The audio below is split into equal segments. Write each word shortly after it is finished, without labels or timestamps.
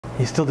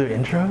You still do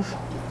intros?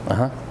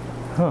 Uh-huh.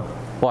 Huh.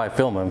 Well, I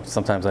film them.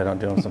 Sometimes I don't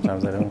do them,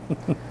 sometimes I don't.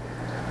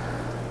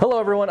 Hello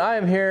everyone, I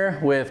am here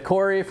with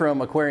Corey from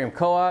Aquarium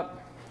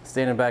Co-op,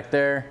 standing back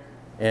there.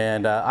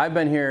 And I've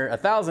been here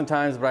 1,000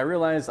 times, but I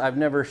realized I've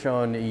never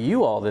shown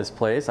you all this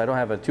place. I don't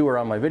have a tour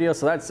on my video,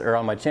 or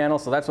on my channel,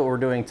 so that's what we're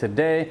doing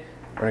today.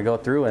 We're gonna go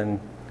through and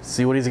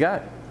see what he's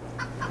got.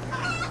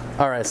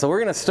 All right, so we're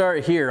gonna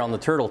start here on the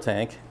turtle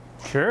tank.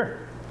 Sure.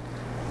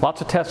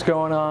 Lots of tests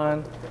going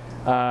on.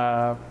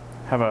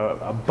 Have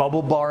a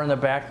bubble bar in the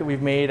back that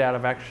we've made out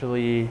of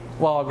actually,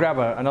 well, I'll grab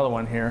another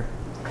one here.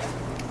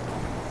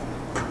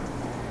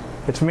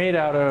 It's made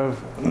out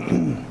of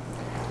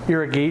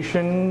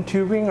irrigation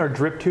tubing or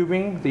drip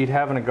tubing that you'd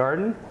have in a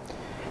garden.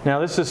 Now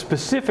this is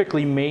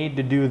specifically made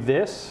to do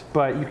this,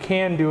 but you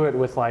can do it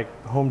with like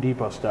Home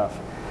Depot stuff.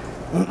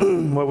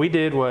 What we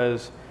did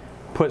was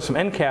put some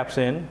end caps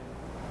in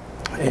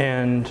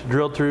and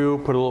drilled through,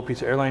 put a little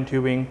piece of airline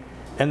tubing,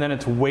 and then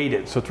it's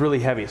weighted, so it's really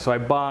heavy. So I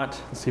bought,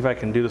 let's see if I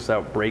can do this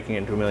without breaking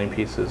into a million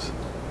pieces.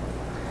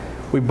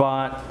 We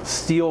bought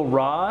steel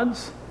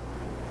rods,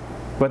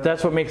 but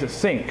that's what makes it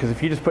sink, because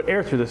if you just put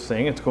air through this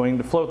thing, it's going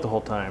to float the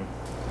whole time.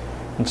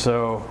 And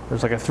so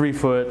there's like a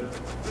 3-foot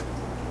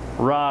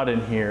rod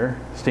in here,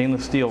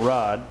 stainless steel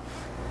rod,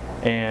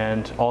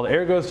 and all the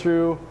air goes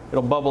through,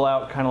 it'll bubble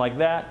out kind of like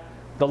that.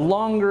 The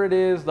longer it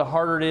is, the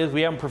harder it is.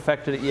 We haven't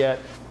perfected it yet.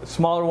 The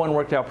smaller one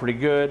worked out pretty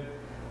good.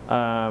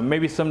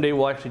 Maybe someday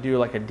we'll actually do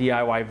like a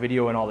DIY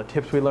video and all the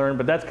tips we learned,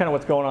 but that's kind of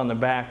what's going on in the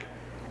back.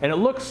 And it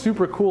looks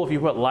super cool if you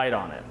put light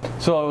on it.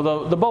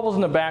 So the bubbles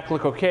in the back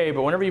look okay,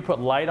 but whenever you put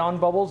light on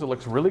bubbles, it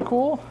looks really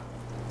cool.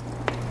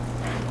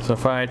 So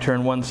if I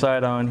turn one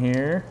side on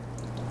here,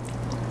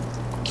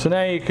 so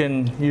now you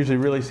can usually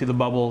really see the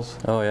bubbles.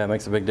 Oh yeah, it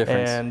makes a big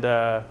difference. And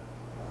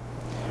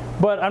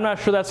but I'm not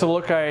sure that's the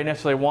look I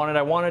necessarily wanted.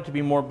 I wanted it to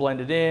be more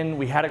blended in.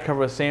 We had it covered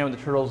with sand with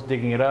the turtles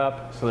digging it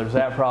up, so there's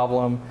that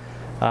problem.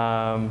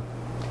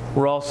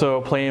 We're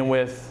also playing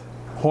with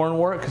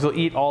hornwort because they'll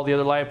eat all the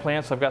other live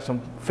plants. So I've got some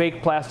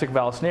fake plastic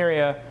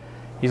Vallisneria.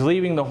 He's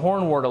leaving the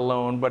hornwort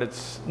alone, but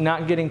it's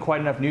not getting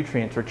quite enough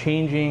nutrients. We're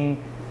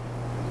changing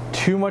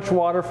too much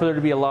water for there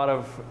to be a lot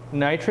of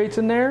nitrates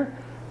in there,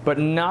 but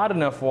not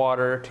enough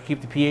water to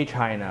keep the pH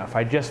high enough.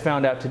 I just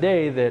found out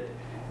today that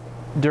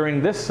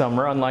during this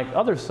summer, unlike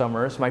other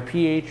summers, my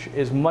pH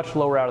is much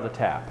lower out of the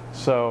tap.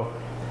 So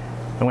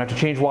I'm gonna have to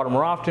change water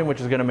more often, which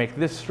is gonna make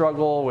this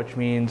struggle, which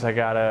means I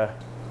gotta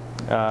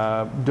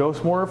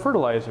dose more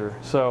fertilizer.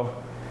 So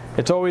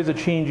it's always a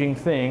changing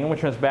thing. I'm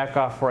gonna turn this back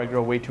off before I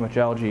grow way too much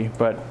algae.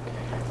 But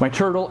my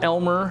turtle,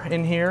 Elmer,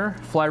 in here,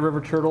 Fly River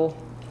turtle,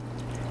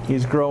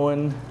 he's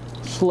growing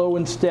slow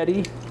and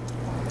steady.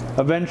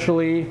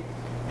 Eventually,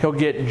 he'll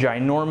get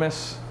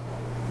ginormous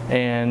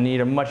and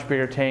need a much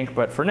bigger tank.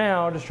 But for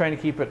now, just trying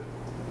to keep it,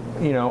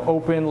 you know,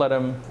 open, let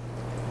him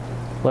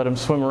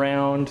swim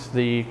around.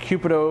 The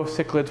Cupido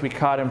cichlids we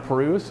caught in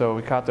Peru, so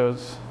we caught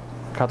those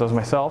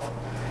myself.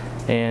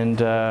 And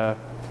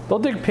they'll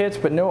dig pits,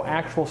 but no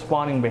actual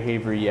spawning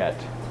behavior yet.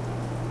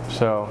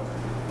 So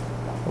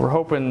we're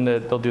hoping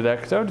that they'll do that,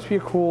 because that would just be a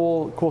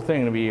cool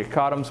thing to be.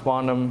 Caught them,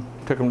 spawned them,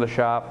 took them to the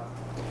shop.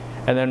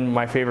 And then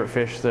my favorite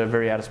fish, the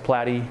Variatus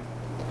platy.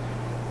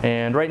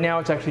 And right now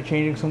it's actually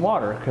changing some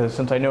water, because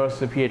since I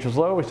noticed the pH was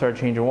low, we started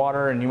changing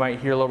water, and you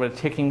might hear a little bit of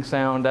ticking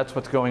sound. That's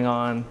what's going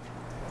on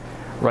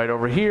right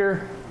over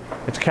here.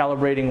 It's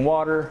calibrating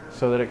water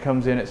so that it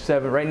comes in at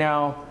 7. Right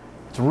now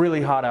it's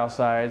really hot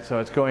outside, so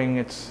it's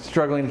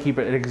struggling to keep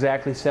it at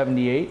exactly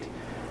 78.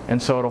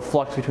 And so it'll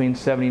flux between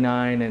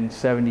 79 and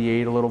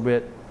 78 a little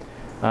bit.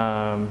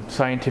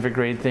 Scientific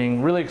grade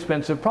thing, really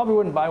expensive. Probably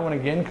wouldn't buy one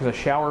again, because a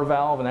shower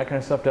valve and that kind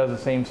of stuff does the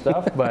same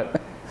stuff, but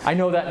I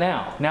know that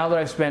now. Now that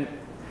I've spent,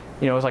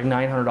 you know, it was like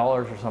 $900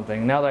 or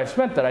something. Now that I've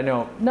spent that, I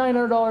know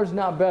 $900 is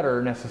not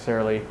better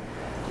necessarily.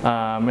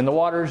 And the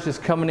water is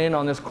just coming in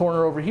on this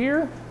corner over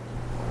here.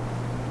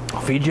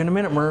 I'll feed you in a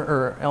minute,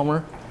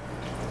 Elmer.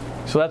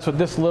 So that's what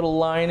this little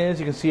line is.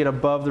 You can see it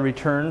above the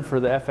return for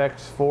the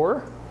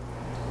FX4.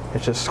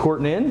 It's just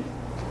squirting in.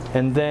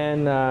 And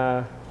then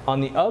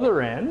on the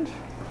other end,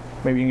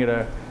 maybe you can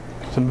get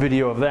some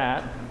video of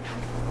that.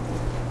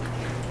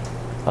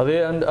 On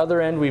the other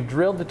end, we've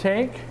drilled the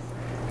tank,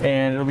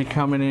 and it'll be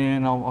coming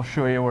in. I'll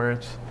show you where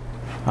it's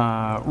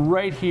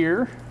right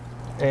here,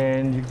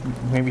 and you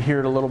can maybe hear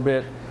it a little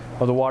bit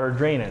of the water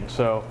draining.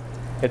 So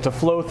it's a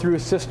flow-through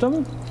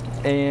system,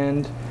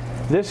 and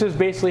this is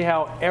basically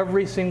how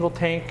every single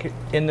tank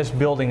in this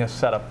building is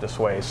set up this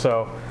way.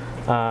 So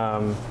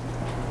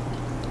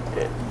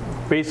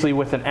basically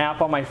with an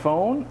app on my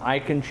phone, I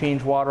can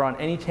change water on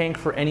any tank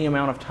for any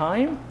amount of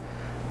time.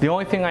 The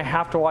only thing I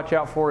have to watch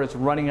out for is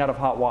running out of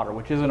hot water,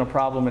 which isn't a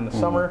problem in the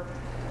summer.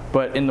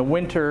 But in the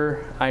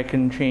winter, I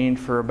can change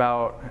for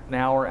about an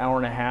hour, hour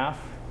and a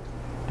half,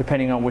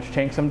 depending on which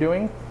tanks I'm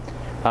doing,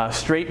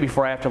 straight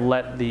before I have to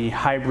let the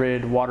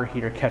hybrid water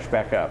heater catch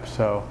back up.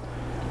 So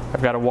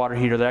I've got a water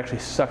heater that actually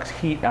sucks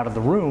heat out of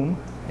the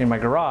room in my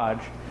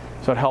garage,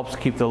 so it helps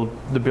keep the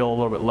bill a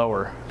little bit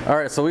lower. All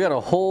right, so we got a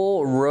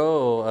whole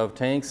row of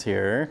tanks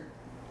here.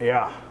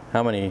 Yeah.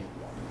 How many?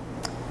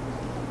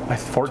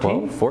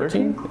 14?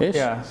 14-ish?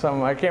 Yeah,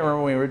 I can't remember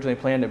when we originally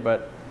planned it,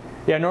 but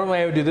yeah, normally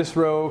I would do this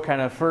row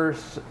kind of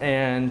first,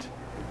 and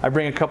I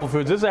bring a couple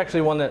foods. This is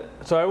actually one that,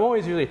 so I'm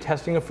always usually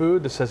testing a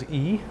food that says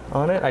E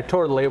on it. I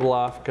tore the label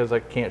off because I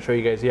can't show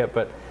you guys yet,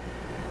 but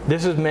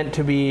this is meant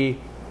to be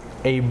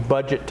a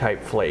budget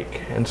type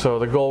flake. And so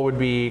the goal would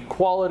be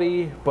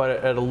quality, but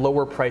at a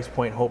lower price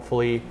point,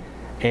 hopefully.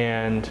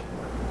 And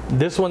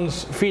this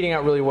one's feeding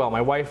out really well.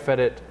 My wife fed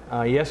it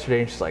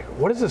yesterday, and she's like,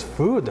 "What is this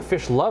food? The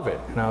fish love it."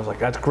 And I was like,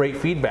 "That's great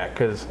feedback,"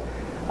 because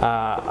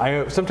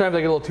sometimes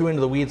I get a little too into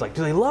the weeds. Like,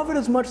 do they love it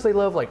as much as they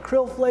love like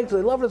krill flakes? Do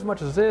they love it as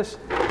much as this?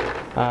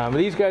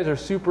 These guys are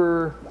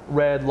super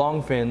red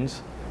long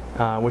fins,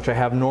 which I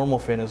have normal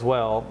fin as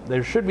well.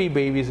 There should be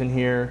babies in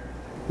here.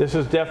 This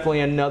is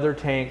definitely another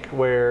tank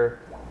where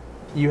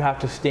you have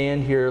to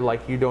stand here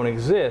like you don't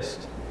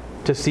exist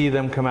to see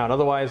them come out.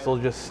 Otherwise, they'll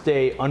just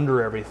stay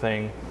under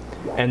everything,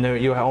 and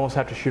then you almost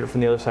have to shoot it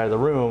from the other side of the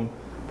room.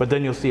 But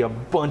then you'll see a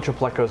bunch of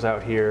plecos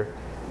out here,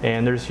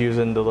 and they're just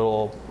using the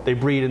little, they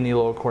breed in the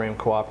little aquarium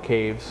co-op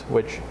caves,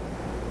 which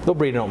they'll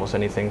breed in almost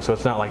anything, so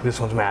it's not like this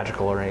one's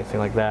magical or anything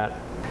like that.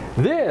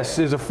 This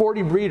is a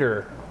 40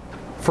 breeder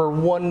for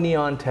one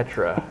neon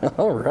tetra.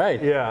 All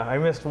right. Yeah, I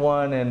missed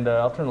one, and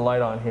I'll turn the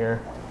light on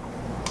here.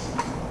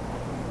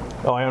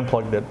 Oh, I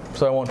unplugged it,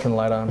 so I won't turn the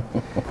light on.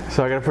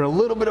 So I gotta put a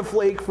little bit of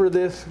flake for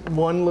this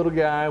one little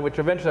guy, which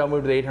eventually I'll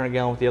move to the 800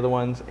 gallon with the other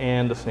ones,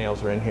 and the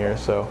snails are in here,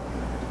 so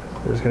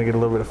they're just gonna get a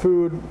little bit of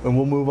food, and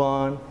we'll move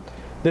on.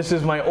 This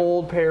is my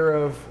old pair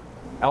of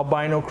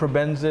albino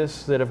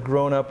crebensis that have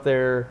grown up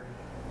their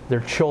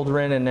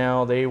children, and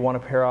now they want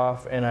to pair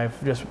off, and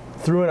I've just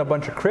threw in a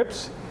bunch of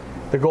crypts.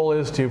 The goal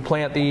is to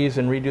plant these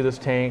and redo this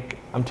tank.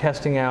 I'm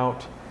testing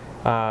out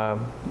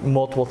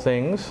multiple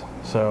things,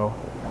 so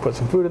put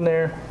some food in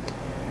there.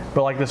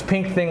 But like this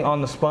pink thing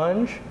on the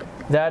sponge,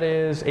 that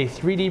is a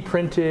 3D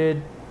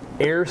printed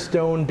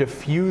airstone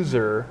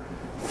diffuser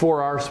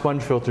for our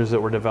sponge filters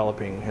that we're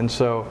developing. And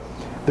so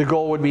the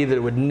goal would be that it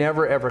would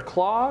never ever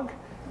clog,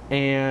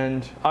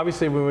 and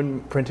obviously we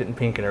wouldn't print it in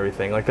pink and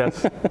everything. Like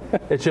that's,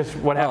 it's just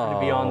what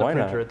happened to be on the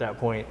printer at that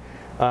point.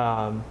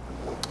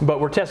 But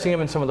we're testing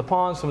them in some of the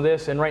ponds, some of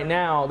this, and right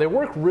now they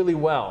work really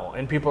well.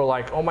 And people are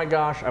like, "Oh my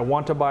gosh, I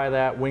want to buy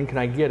that. When can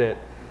I get it?"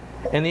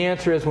 And the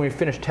answer is when we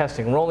finish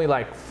testing. We're only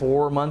like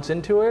 4 months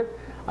into it.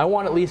 I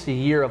want at least a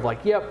year of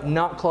like, yep,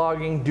 not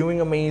clogging, doing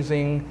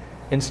amazing,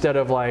 instead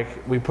of like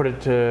we put it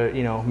to,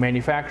 you know,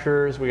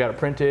 manufacturers, we got it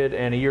printed,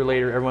 and a year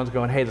later everyone's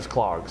going, "Hey, this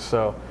clogs."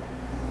 So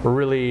we're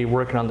really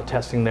working on the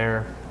testing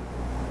there.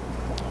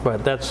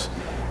 But that's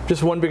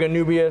just one big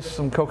Anubias,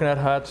 some coconut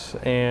huts,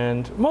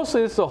 and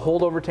mostly this is a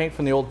holdover tank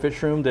from the old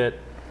fish room that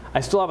I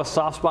still have a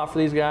soft spot for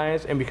these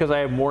guys, and because I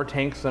have more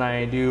tanks than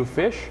I do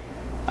fish,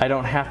 I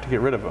don't have to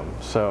get rid of them.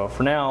 So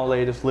for now,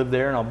 they just live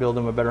there, and I'll build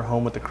them a better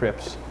home with the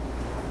crypts.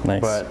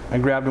 Nice. But I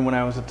grabbed them when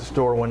I was at the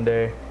store one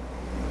day.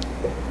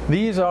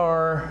 These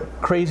are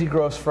crazy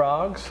gross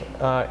frogs,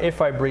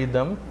 if I breed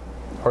them,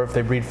 or if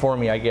they breed for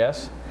me, I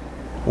guess.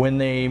 When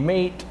they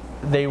mate,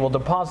 they will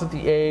deposit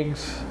the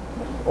eggs,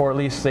 or at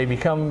least they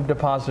become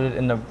deposited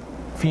in the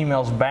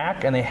female's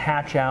back, and they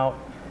hatch out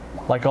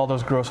like all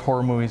those gross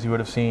horror movies you would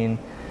have seen.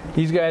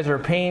 These guys are a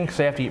pain because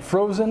they have to eat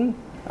frozen.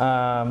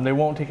 They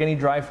won't take any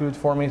dry foods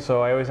for me,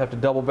 so I always have to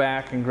double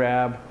back and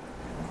grab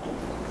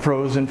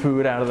frozen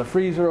food out of the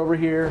freezer over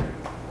here.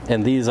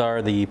 And these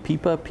are the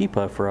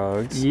Peepa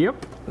frogs.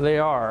 Yep, they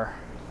are.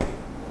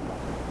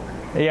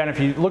 Yeah, and if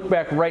you look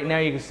back right now,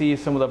 you can see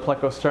some of the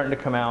plecos starting to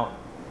come out.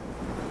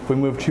 If we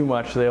move too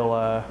much,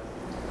 they'll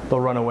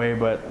run away,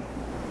 but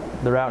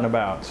they're out and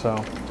about.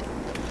 So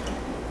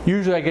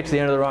usually I get to the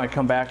end of the run, I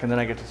come back, and then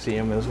I get to see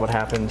them, is what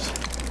happens.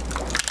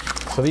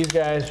 So these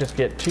guys just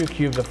get 2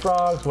 cubes of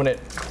frogs. When it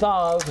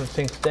thaws and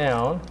sinks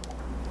down,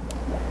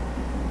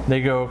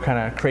 they go kind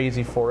of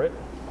crazy for it.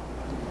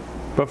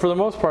 But for the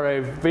most part,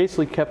 I've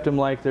basically kept them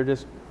like they're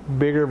just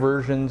bigger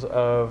versions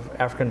of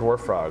African dwarf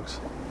frogs.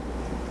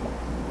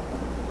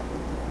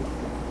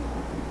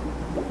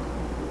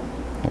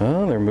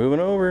 Oh, they're moving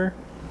over.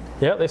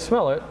 Yeah, they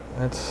smell it.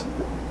 That's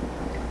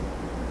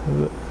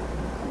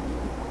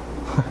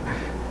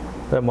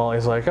that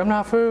Molly's like, "I'm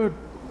not food."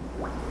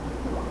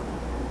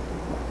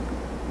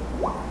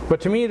 But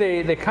to me,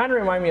 they kind of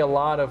remind me a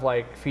lot of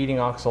like feeding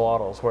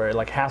axolotls, where it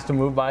like has to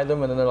move by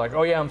them, and then they're like,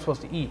 "Oh yeah, I'm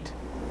supposed to eat."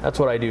 That's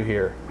what I do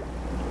here.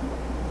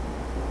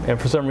 And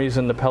for some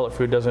reason, the pellet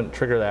food doesn't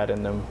trigger that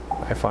in them,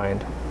 I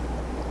find.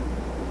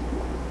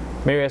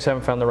 Maybe I just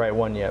haven't found the right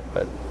one yet,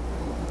 but.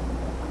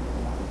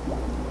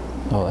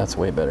 Oh, that's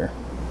way better.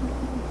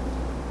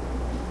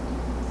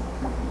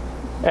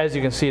 As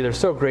you can see, they're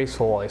so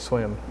graceful while they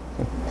swim.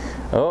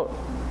 Oh.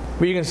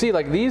 But you can see,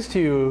 like, these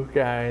two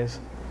guys,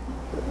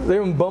 they've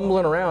been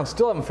bumbling around,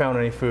 still haven't found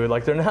any food.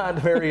 Like, they're not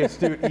very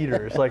astute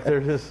eaters. Like, they're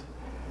just,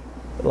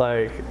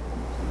 like,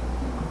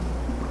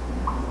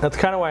 that's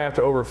kind of why I have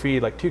to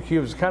overfeed. Like, 2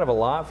 cubes is kind of a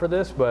lot for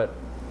this, but,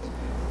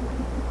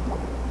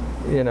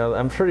 you know,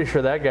 I'm pretty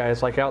sure that guy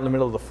is, like, out in the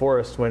middle of the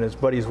forest when his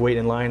buddy's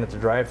waiting in line at the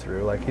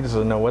drive-thru. Like, he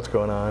doesn't know what's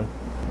going on.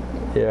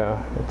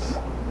 Yeah, it's...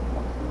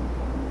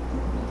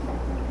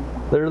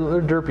 They're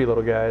derpy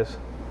little guys.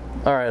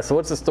 All right, so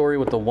what's the story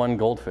with the one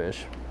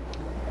goldfish?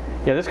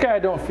 Yeah, this guy I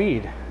don't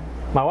feed.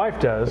 My wife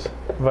does,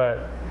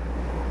 but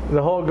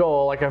the whole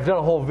goal, like I've done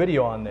a whole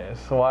video on this,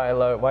 why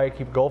I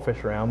keep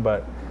goldfish around,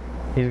 but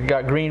he's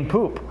got green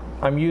poop.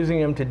 I'm using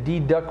him to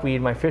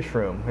de-duckweed my fish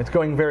room. It's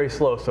going very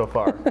slow so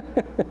far.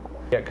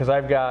 Yeah, because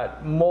I've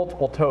got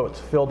multiple totes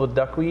filled with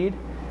duckweed,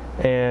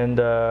 and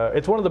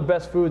it's one of the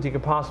best foods he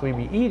could possibly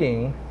be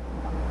eating,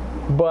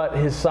 but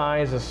his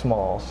size is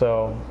small.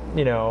 So,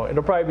 you know,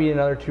 it'll probably be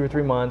another 2 or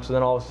 3 months, and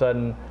then all of a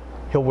sudden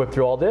he'll whip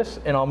through all this,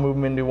 and I'll move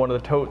him into one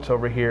of the totes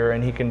over here,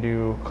 and he can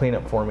do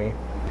cleanup for me.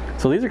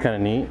 So these are kind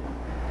of neat.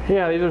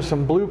 Yeah, these are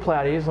some blue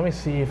platies. Let me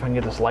see if I can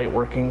get this light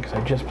working, because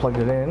I just plugged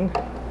it in.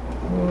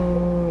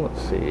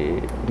 Let's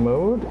see,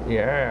 mode,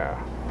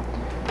 yeah.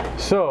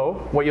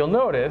 So what you'll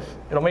notice,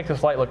 it'll make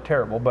this light look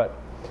terrible, but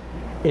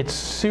it's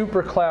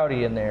super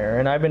cloudy in there,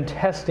 and I've been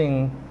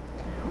testing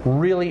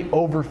really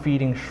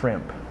overfeeding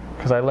shrimp,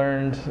 because I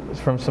learned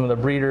from some of the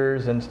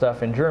breeders and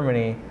stuff in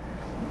Germany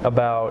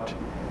about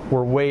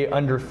we're way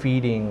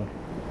underfeeding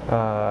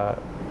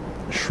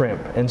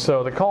shrimp, and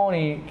so the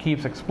colony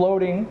keeps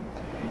exploding.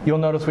 You'll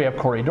notice we have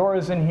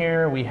Corridoras in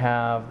here, we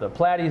have the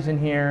platies in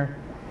here,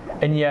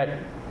 and yet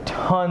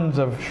tons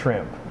of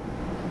shrimp.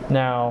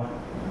 Now,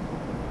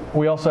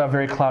 we also have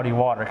very cloudy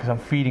water because I'm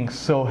feeding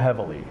so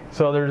heavily.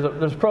 So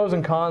there's pros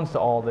and cons to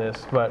all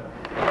this, but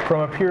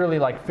from a purely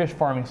like fish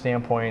farming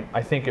standpoint,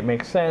 I think it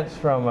makes sense.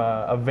 From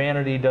a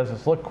vanity, does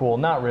this look cool?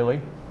 Not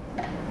really.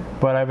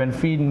 But I've been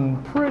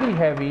feeding pretty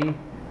heavy,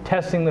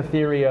 testing the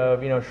theory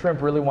of, you know,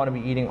 shrimp really want to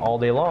be eating all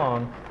day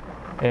long.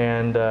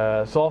 And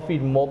so I'll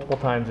feed multiple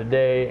times a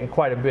day and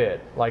quite a bit.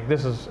 Like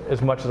this is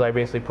as much as I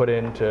basically put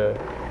into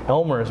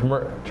Elmer's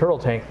turtle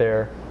tank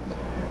there.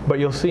 But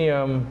you'll see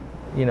them,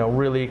 you know,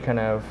 really kind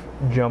of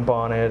jump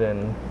on it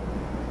and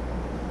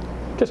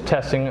just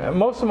testing.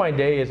 Most of my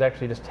day is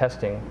actually just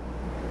testing.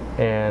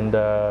 And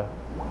I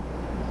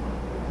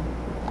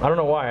don't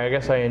know why. I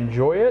guess I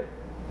enjoy it,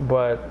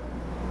 but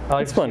I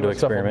like it's fun to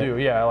experiment.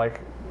 Yeah,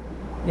 like,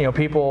 you know,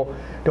 people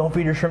don't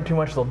feed your shrimp too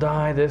much, they'll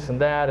die, this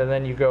and that, and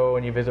then you go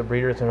and you visit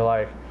breeders and they're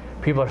like,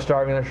 people are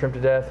starving their shrimp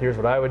to death, here's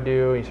what I would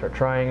do. You start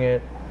trying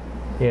it.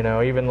 You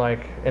know, even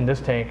like in this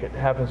tank, it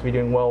happens to be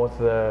doing well with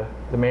the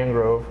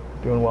mangrove,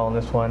 doing well in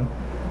this one.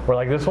 Or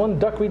like this one,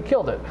 duckweed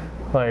killed it.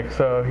 Like,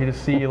 so you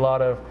just see a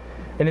lot of,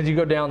 and as you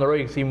go down the road,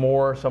 you can see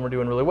more, some are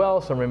doing really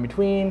well, some are in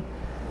between.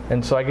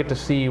 And so I get to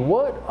see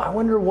I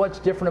wonder what's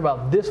different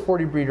about this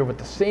 40 breeder with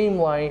the same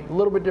light, a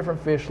little bit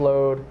different fish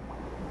load,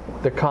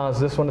 that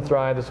caused this one to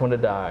thrive, this one to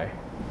die.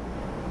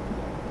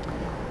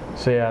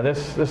 So yeah,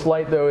 this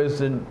light though is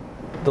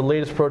the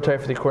latest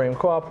prototype for the Aquarium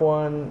Co-op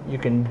one. You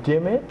can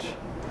dim it.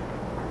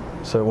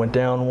 So it went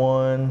down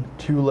 1,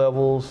 2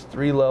 levels,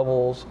 3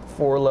 levels,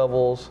 4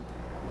 levels,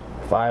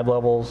 5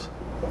 levels.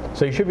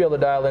 So you should be able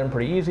to dial in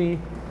pretty easy,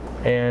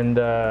 and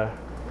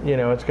you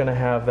know, it's going to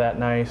have that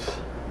nice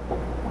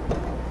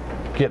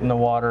get in the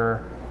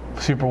water,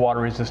 super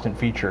water resistant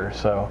feature.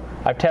 So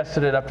I've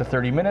tested it up to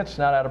 30 minutes,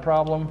 not had a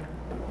problem.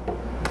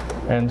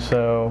 And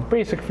so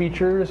basic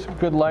features,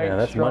 good light, yeah,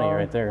 that's strong. money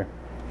right there.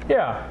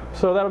 Yeah,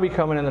 so that'll be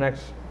coming in the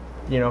next,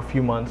 you know,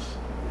 few months.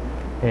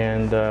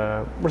 And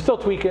we're still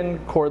tweaking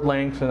cord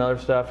lengths and other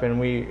stuff, and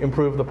we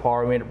improved the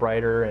par, we made it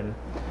brighter and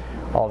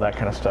all that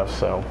kind of stuff.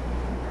 So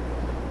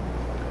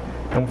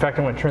in fact,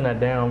 I'm going to turn that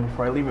down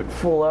before I leave it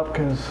full up,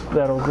 because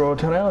that'll grow a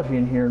ton of algae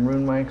in here and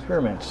ruin my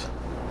experiments.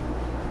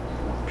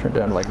 Turn it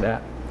down like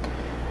that.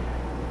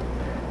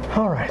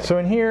 All right, so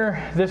in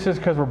here, this is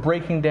because we're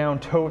breaking down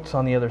totes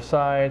on the other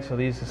side, so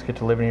these just get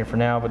to live in here for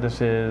now, but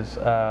this is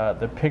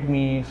the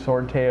pygmy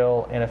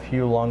swordtail and a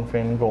few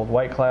longfin gold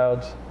white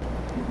clouds.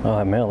 Oh,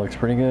 that male looks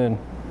pretty good.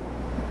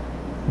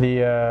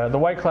 The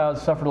white clouds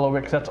suffered a little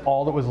bit because that's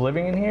all that was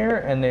living in here,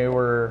 and they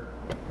were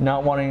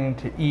not wanting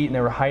to eat and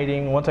they were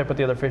hiding. Once I put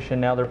the other fish in,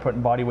 now they're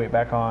putting body weight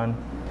back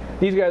on.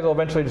 These guys will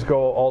eventually just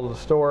go all to the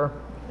store,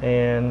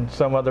 and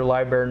some other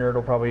live bear nerd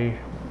will probably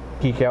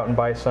geek out and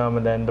buy some,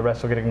 and then the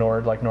rest will get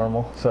ignored like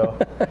normal. So,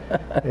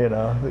 you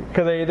know,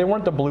 because they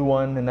weren't the blue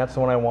one, and that's the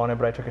one I wanted,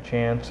 but I took a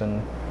chance,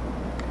 and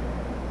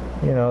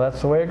you know,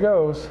 that's the way it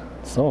goes.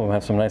 Some of them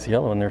have some nice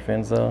yellow in their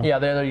fins, though. Yeah,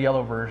 they're the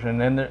yellow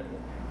version, and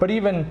but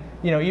even,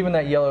 you know, even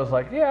that yellow is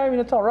like, yeah, I mean,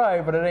 it's all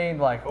right, but it ain't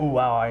like, oh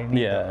wow, I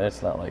need yeah,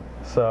 it's not like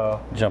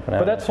so jumping out.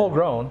 But that's full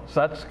grown,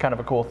 so that's kind of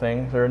a cool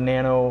thing. They're a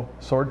nano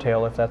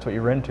swordtail if that's what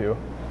you're into.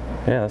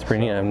 Yeah, that's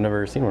pretty neat. I've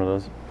never seen one of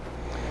those.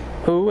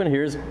 Ooh, and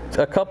here's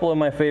a couple of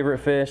my favorite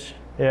fish.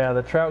 Yeah,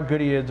 the trout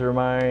goodyids are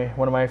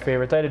one of my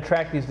favorites. I had to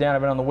track these down.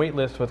 I've been on the wait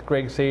list with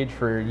Greg Sage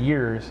for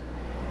years,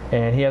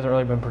 and he hasn't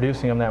really been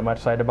producing them that much,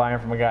 so I had to buy them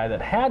from a guy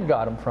that had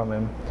got them from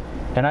him.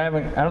 And I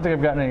don't think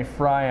I've gotten any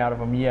fry out of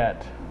them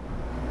yet,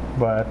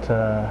 but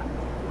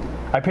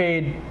I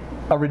paid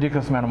a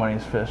ridiculous amount of money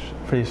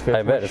for these fish.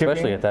 I bet,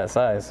 especially at that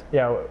size.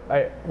 Yeah,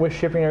 with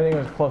shipping and everything,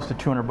 it was close to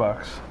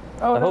 $200.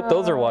 Oh, I hope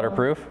those are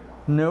waterproof.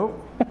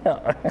 Nope.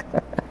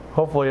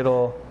 Hopefully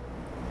it'll.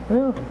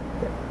 Yeah.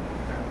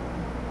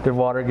 Did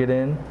water get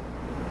in?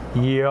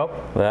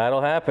 Yep.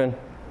 That'll happen.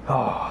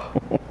 Oh.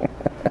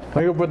 Look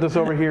I'm gonna put this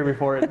over here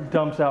before it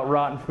dumps out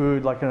rotten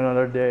food like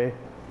another day.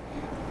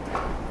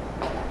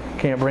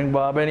 Can't bring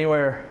Bob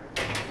anywhere.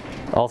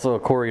 Also,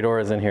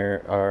 Corridoras in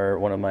here are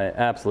one of my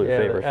absolute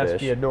favorite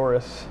fish.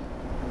 Aspidoras.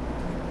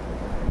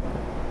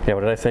 Yeah, what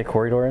did I say?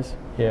 Corridoras?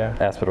 Yeah.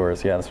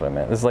 Aspidoras, yeah, that's what I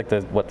meant. This is like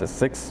the, what, the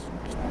 6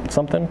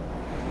 something?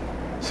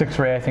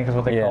 6-ray, I think is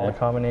what they call the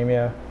common name,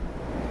 yeah.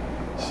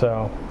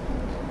 So,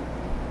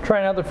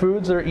 trying out the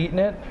foods, they're eating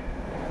it.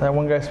 That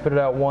one guy spit it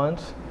out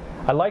once.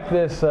 I like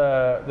this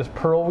this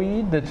pearl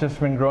weed that's just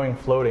been growing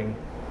floating.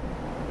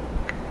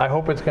 I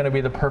hope it's going to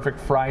be the perfect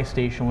fry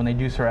station when they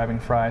do start having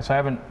fry. So I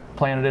haven't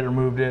planted it or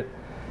moved it.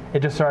 It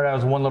just started out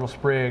as one little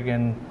sprig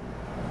and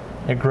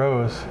it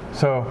grows.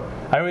 So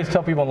I always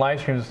tell people in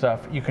live streams and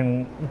stuff, you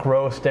can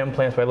grow stem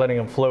plants by letting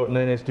them float, and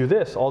then they just do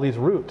this, all these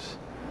roots.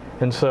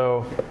 And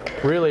so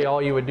really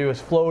all you would do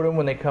is float them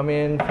when they come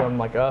in from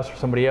like us or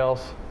somebody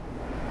else.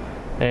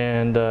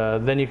 And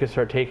then you can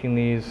start taking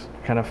these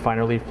kind of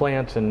finer leaf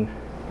plants and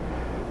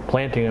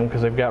planting them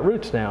because they've got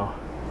roots now.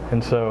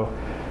 And so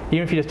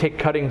even if you just take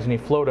cuttings and you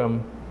float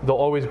them, they'll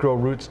always grow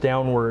roots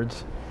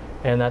downwards.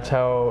 And that's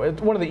how,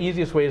 it's one of the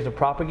easiest ways to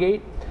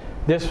propagate.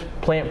 This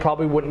plant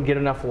probably wouldn't get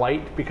enough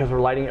light because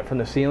we're lighting it from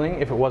the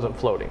ceiling if it wasn't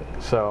floating.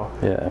 So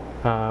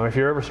yeah. If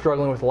you're ever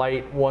struggling with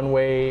light, one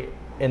way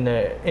in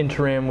the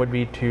interim would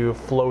be to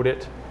float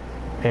it,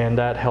 and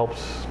that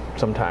helps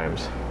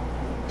sometimes.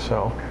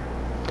 So,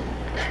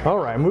 all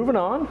right, moving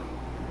on.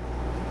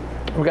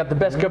 We got the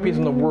best guppies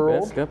in the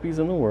world. Best guppies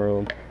in the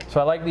world. So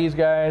I like these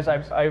guys.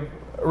 I've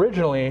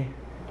originally,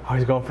 oh,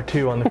 he's going for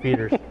 2 on the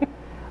feeders.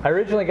 I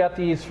originally got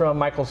these from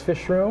Michael's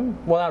Fish Room.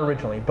 Well, not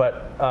originally,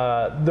 but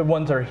the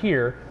ones that are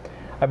here.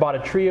 I bought a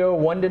trio.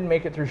 One didn't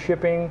make it through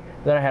shipping.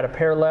 Then I had a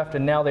pair left,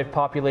 and now they've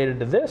populated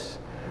to this.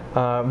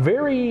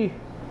 Very,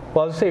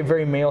 well, I was say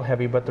very male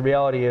heavy, but the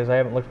reality is I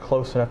haven't looked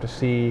close enough to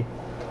see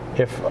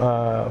if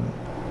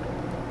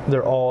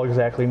they're all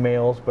exactly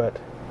males. But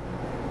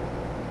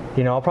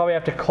you know, I'll probably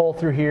have to cull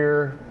through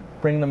here,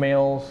 bring the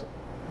males,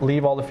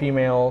 leave all the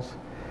females,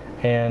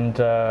 and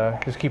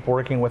just keep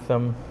working with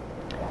them.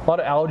 A lot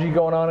of algae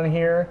going on in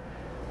here.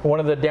 One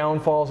of the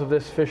downfalls of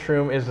this fish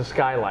room is the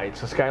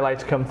skylights. The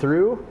skylights come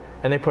through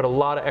and they put a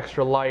lot of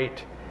extra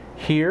light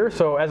here.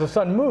 So as the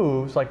sun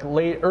moves, like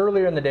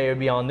earlier in the day it would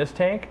be on this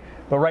tank,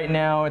 but right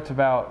now it's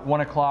about 1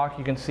 o'clock.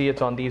 You can see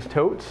it's on these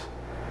totes.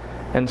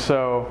 And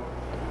so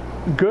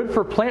good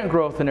for plant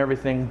growth and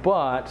everything,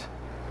 but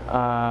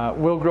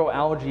will grow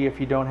algae if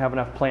you don't have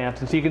enough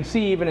plants. And so you can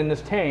see even in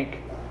this tank,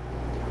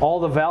 all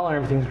the val and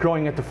everything's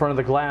growing at the front of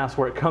the glass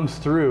where it comes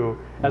through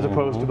as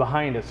opposed to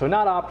behind it. So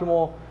not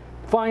optimal,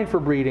 fine for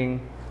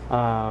breeding,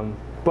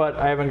 but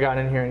I haven't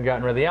gotten in here and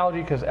gotten rid of the algae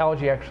because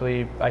algae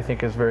actually I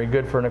think is very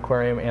good for an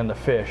aquarium and the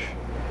fish.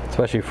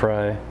 Especially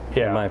fry,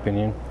 in my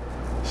opinion.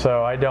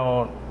 So I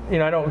don't, you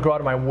know, I don't go out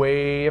of my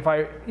way. If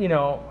I, you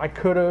know, I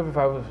could have if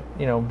I was,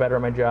 you know, better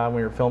at my job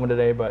when we were filming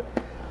today, but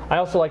I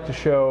also like to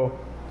show,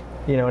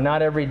 you know,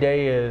 not every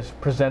day is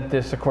present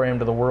this aquarium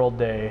to the world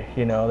day.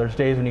 You know, there's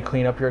days when you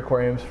clean up your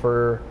aquariums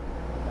for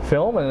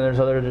film, and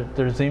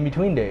there's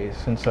in-between days.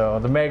 And so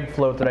the Meg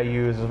float that I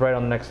use is right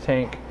on the next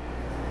tank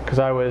because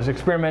I was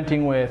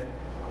experimenting with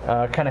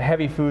kind of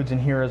heavy foods in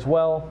here as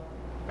well.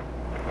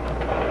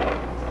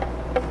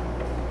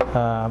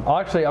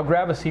 I'll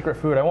grab a secret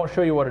food. I won't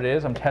show you what it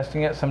is. I'm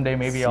testing it. Someday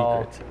maybe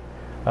but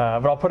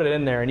I'll put it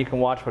in there and you can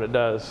watch what it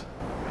does.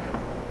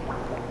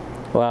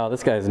 Wow,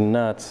 this guy's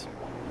nuts.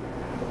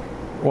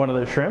 One of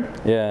the shrimp?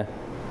 Yeah.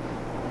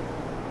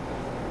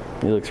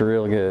 He looks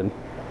real good.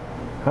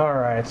 All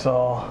right, so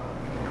I'll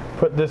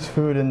put this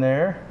food in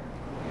there.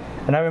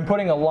 And I've been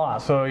putting a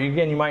lot. So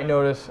again, you might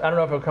notice, I don't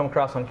know if it'll come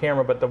across on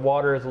camera, but the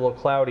water is a little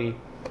cloudy.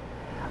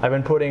 I've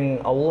been putting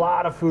a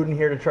lot of food in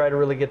here to try to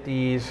really get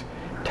these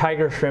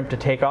tiger shrimp to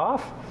take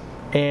off.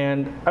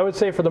 And I would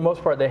say for the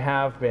most part they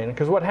have been.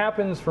 Because what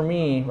happens for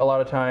me a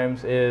lot of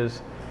times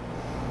is,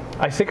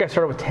 I think I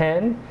started with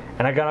 10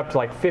 and I got up to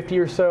like 50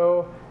 or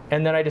so.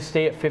 And then I just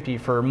stay at 50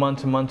 for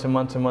months and months and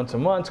months and months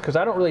and months because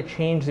I don't really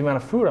change the amount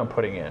of food I'm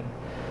putting in.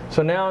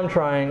 So now I'm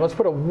trying, let's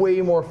put a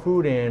way more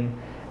food in,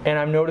 and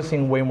I'm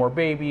noticing way more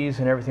babies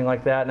and everything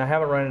like that, and I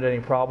haven't run into any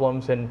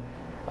problems. And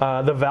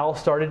the val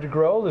started to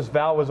grow. This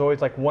val was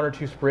always like 1 or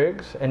 2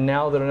 sprigs, and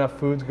now that enough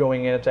food's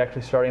going in, it's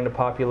actually starting to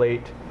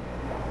populate.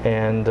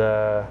 And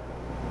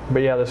but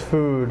yeah, this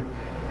food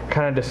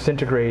kind of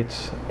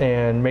disintegrates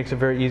and makes it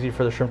very easy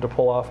for the shrimp to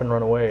pull off and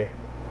run away.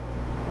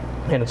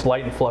 And it's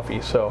light and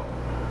fluffy, so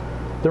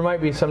there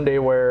might be some day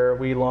where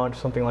we launch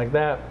something like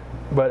that.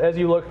 But as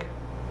you look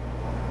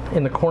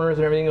in the corners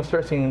and everything, you'll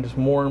start seeing just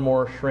more and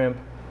more shrimp,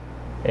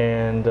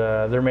 and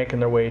they're making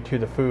their way to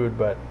the food.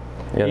 But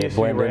yeah, used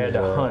to be where I had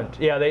to hunt.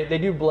 Yeah, they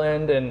do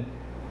blend, and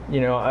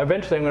you know,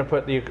 eventually I'm going to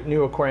put the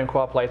new Aquarium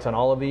Co-op lights on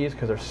all of these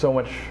because they're so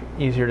much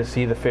easier to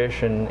see the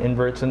fish and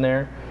inverts in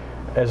there,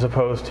 as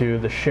opposed to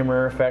the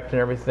shimmer effect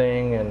and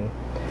everything, and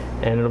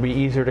it'll be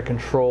easier to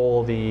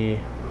control the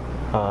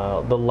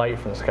light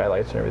from the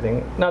skylights and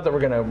everything. Not that we're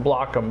going to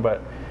block them,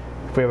 but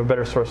if we have a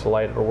better source of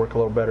light, it'll work a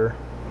little better.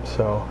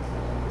 So,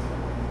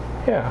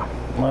 yeah.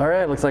 All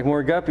right, looks like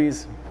more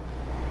guppies.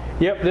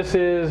 Yep, this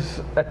is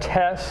a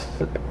test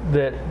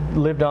that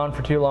lived on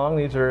for too long.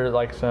 These are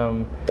like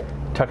some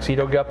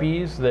tuxedo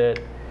guppies that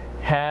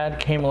had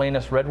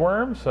camellinus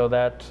redworm, so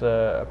that's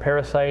a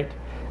parasite,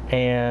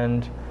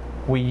 and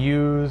we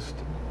used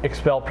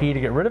Expel P to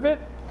get rid of it.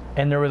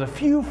 And there was a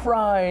few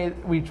fry,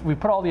 we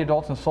put all the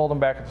adults and sold them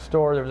back at the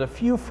store. There was a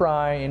few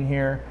fry in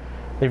here.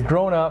 They've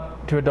grown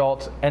up to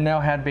adults and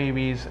now had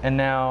babies, and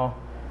now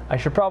I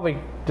should probably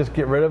just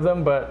get rid of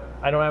them, but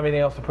I don't have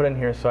anything else to put in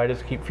here, so I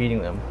just keep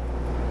feeding them.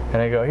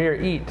 And I go, here,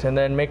 eat, and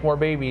then make more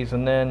babies,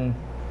 and then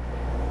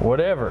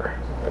whatever.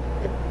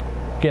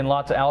 Getting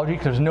lots of algae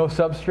because there's no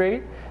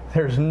substrate,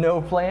 there's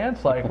no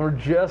plants, like we're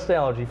just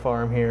algae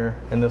farm here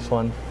in this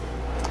one.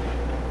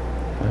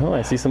 Oh,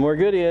 I see some more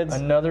goodies.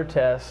 Another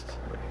test.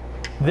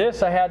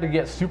 This I had to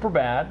get super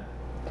bad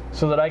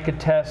so that I could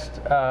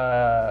test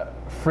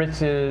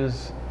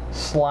Fritz's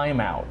slime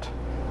out,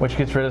 which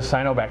gets rid of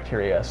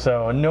cyanobacteria.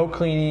 So no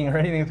cleaning or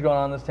anything that's going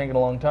on that's taking a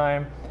long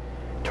time.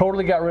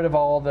 Totally got rid of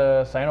all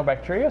the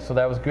cyanobacteria, so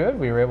that was good.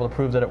 We were able to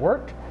prove that it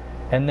worked.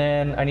 And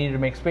then I needed to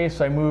make space,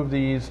 so I moved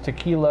these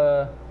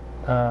tequila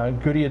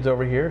goodeids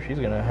over here. She's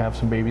gonna have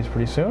some babies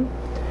pretty soon.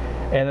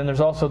 And then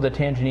there's also the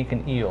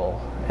Tanganyika eel.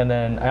 And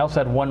then I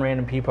also had one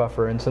random pea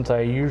puffer, and since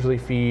I usually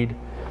feed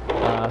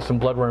some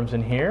bloodworms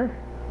in here,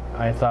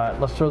 I thought,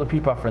 let's throw the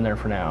pea puffer in there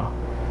for now.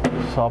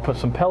 So I'll put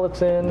some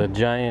pellets in. The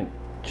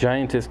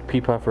giantest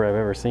pea puffer I've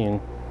ever seen.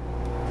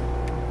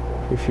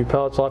 A few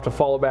pellets. I'll have to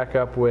follow back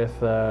up with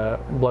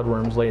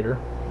bloodworms later.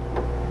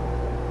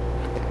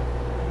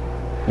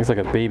 Looks like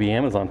a baby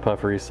Amazon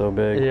puffer. He's so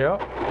big.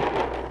 Yep.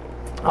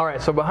 All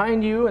right, so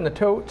behind you in the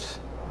totes.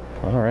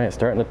 All right,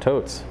 starting the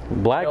totes.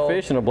 Black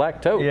fish and a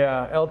black tote.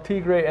 Yeah, El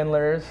Tigre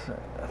Endlers.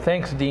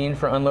 Thanks, Dean,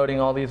 for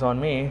unloading all these on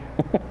me.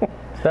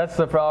 That's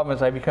the problem,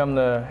 is I become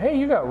the, hey,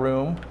 you got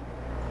room.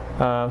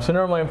 So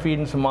normally I'm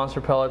feeding some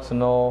monster pellets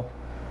and they'll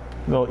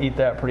eat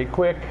that pretty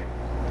quick.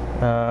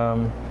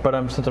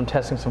 But since I'm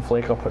testing some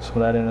flake, I'll put some of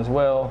that in as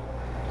well.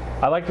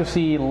 I like to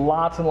see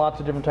lots and lots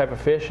of different type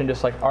of fish and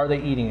just like, are they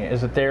eating it?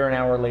 Is it there an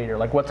hour later?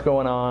 Like, what's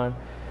going on?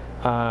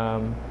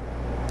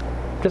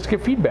 Just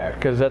give feedback,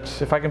 because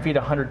that's, if I can feed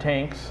 100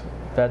 tanks,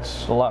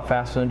 that's a lot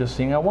faster than just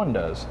seeing how one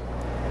does.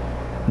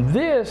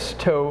 This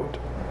tote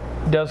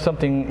does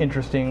something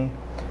interesting.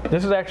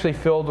 This is actually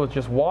filled with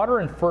just water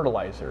and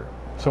fertilizer.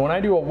 So when I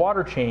do a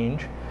water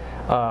change,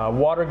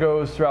 water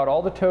goes throughout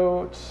all the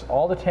totes,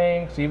 all the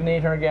tanks, even the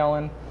 800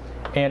 gallon,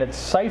 and it's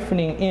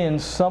siphoning in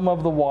some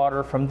of the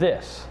water from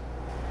this.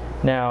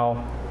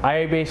 Now,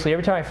 I basically,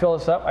 every time I fill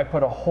this up, I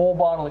put a whole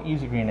bottle of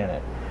Easy Green in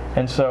it.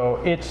 And so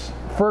it's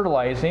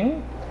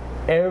fertilizing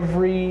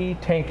every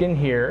tank in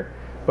here,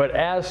 but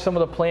as some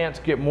of the plants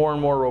get more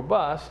and more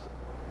robust,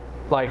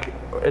 like,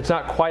 it's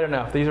not quite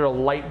enough. These are a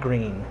light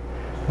green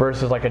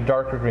versus like a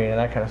darker green and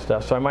that kind of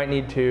stuff. So I might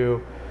need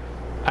to,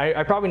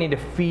 I probably need to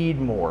feed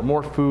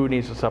more food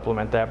needs to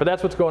supplement that. But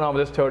that's what's going on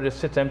with this tote. It just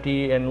sits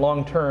empty, and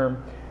long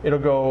term, it'll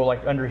go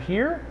like under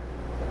here,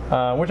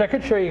 which I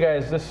could show you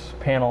guys this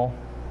panel.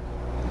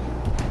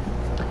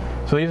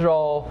 So these are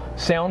all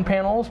sound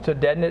panels to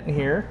deaden it in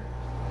here.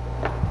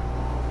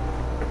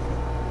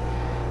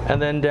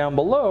 And then down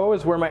below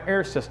is where my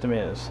air system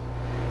is.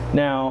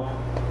 Now,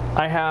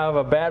 I have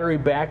a battery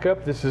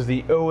backup. This is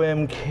the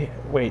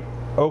OKMO.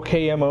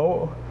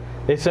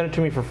 They sent it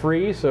to me for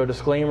free, so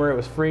disclaimer, it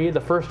was free.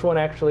 The first one,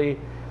 actually,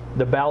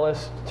 the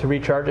ballast to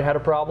recharge it had a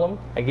problem.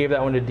 I gave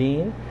that one to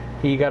Dean.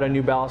 He got a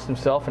new ballast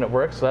himself and it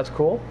works, so that's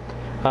cool.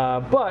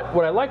 But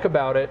what I like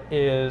about it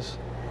is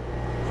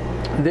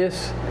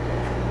this,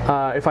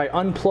 if I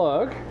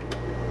unplug,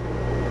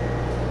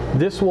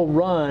 this will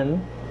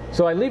run.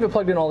 So I leave it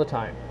plugged in all the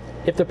time.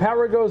 If the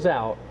power goes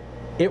out,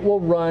 it will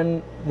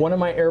run one of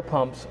my air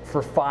pumps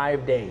for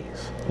 5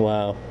 days.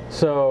 Wow.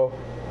 So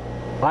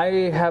I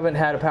haven't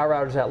had a power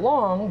outage that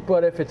long,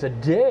 but if it's a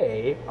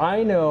day,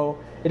 I know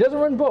it doesn't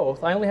run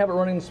both. I only have it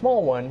running the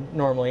small one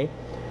normally,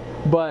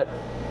 but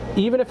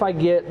even if I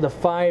get the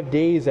 5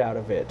 days out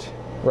of it,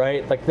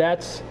 right? Like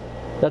that's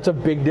a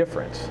big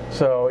difference.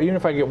 So even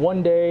if I get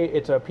 1 day,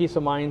 it's a peace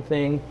of mind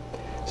thing.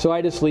 So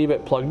I just leave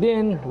it plugged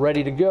in,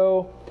 ready to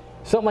go.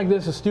 Something like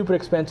this is stupid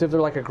expensive.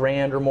 They're like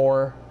 $1,000 or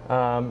more.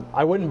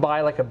 I wouldn't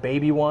buy like a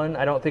baby one.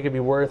 I don't think it'd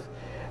be worth.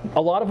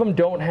 A lot of them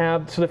don't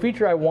have, so the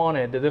feature I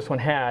wanted that this one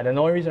had, and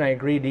the only reason I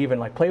agreed to even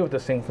like play with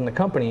this thing from the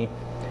company,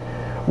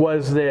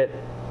 was that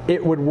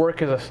it would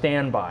work as a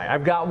standby.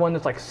 I've got one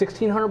that's like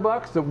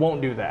 $1,600 that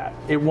won't do that.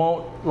 It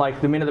won't,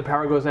 like the minute the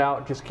power goes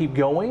out, just keep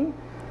going.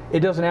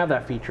 It doesn't have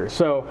that feature.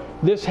 So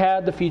this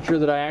had the feature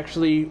that I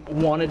actually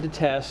wanted to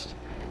test,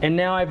 and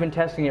now I've been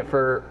testing it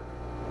for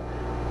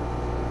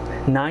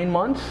 9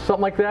 months,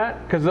 something like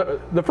that. Because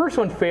the first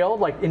one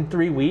failed like in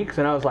 3 weeks,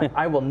 and I was like,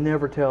 I will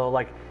never tell,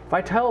 like, if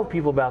I tell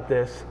people about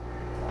this,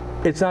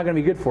 it's not gonna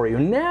be good for you.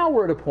 Now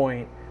we're at a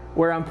point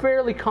where I'm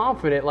fairly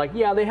confident, like,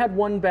 yeah, they had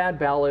one bad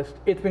ballast,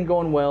 it's been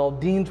going well,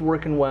 Dean's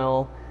working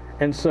well,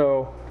 and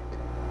so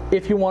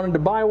if you wanted to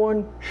buy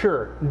one,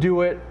 sure,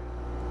 do it.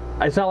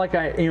 It's not like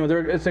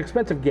it's an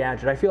expensive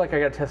gadget. I feel like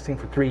I got testing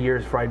for 3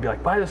 years before I'd be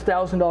like, buy this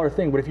 $1,000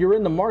 thing. But if you're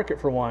in the market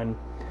for one,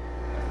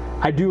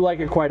 I do like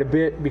it quite a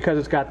bit because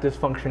it's got this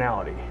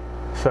functionality.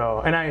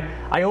 So, and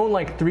I own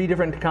like 3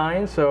 different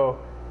kinds, so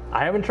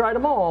I haven't tried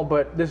them all,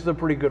 but this is a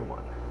pretty good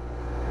one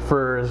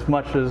for as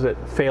much as it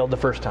failed the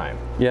first time.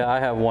 Yeah, I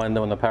have one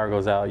that when the power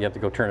goes out, you have to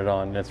go turn it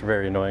on, and it's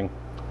very annoying.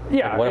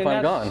 Yeah. Like, what if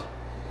I'm gone?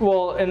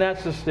 Well, and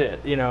that's just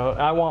it. You know,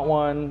 I want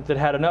one that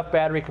had enough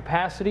battery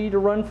capacity to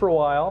run for a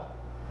while.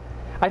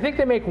 I think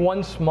they make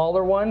one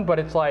smaller one, but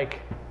it's like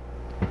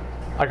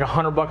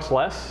 $100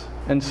 less,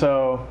 and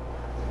so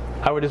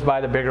I would just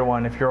buy the bigger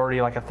one if you're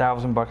already like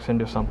 $1,000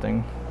 into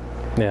something.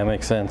 Yeah, it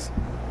makes sense.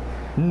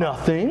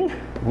 Nothing.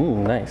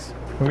 Ooh, nice.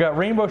 We've got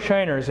rainbow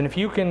shiners, and if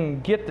you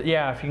can get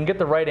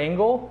the right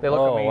angle, they look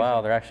amazing. Oh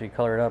wow, they're actually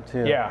colored up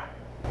too. Yeah.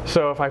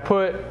 So if I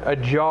put a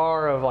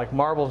jar of like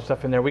marbles and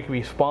stuff in there, we could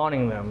be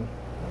spawning them,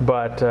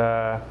 but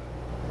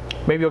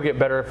maybe you'll get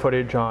better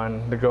footage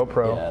on the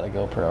GoPro. Yeah, the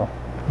GoPro.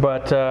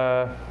 But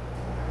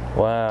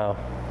wow.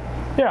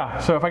 Yeah.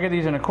 So if I get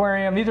these in an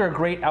aquarium, these are a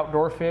great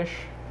outdoor fish.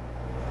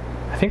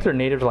 I think they're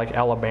native to like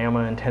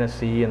Alabama and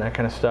Tennessee and that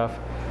kind of stuff,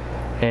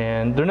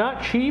 and they're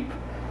not cheap.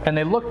 And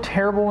they look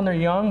terrible when they're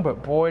young,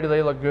 but boy, do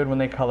they look good when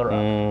they color up.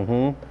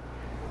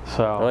 Mm-hmm. So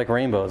they're like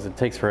rainbows. It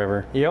takes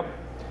forever. Yep.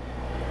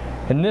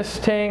 In this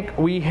tank,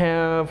 we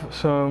have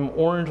some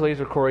orange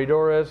laser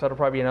corridoras. That'll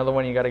probably be another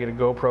one you got to get a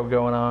GoPro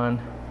going on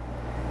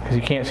because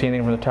you can't see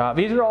anything from the top.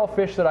 These are all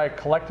fish that I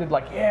collected.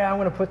 Like, yeah, I'm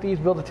going to put these,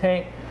 build a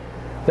tank.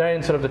 Then I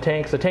didn't set up the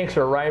tanks. The tanks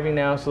are arriving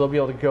now, so they'll be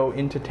able to go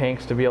into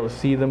tanks to be able to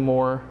see them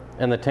more.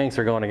 And the tanks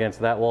are going against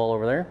that wall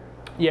over there?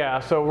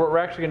 Yeah. So what we're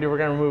actually going to do, we're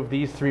going to remove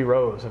these 3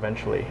 rows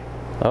eventually.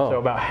 Oh. So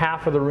about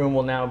half of the room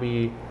will now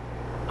be,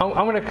 I'm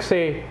going to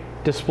say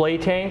display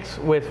tanks,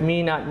 with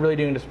me not really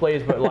doing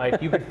displays, but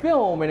like you could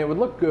film and it would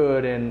look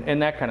good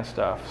and that kind of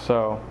stuff.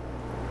 So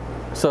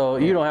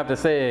you don't have to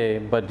say,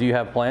 but do you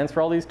have plans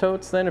for all these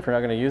totes then if you're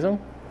not going to use them?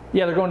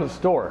 Yeah, they're going to the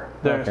store.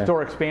 The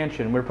store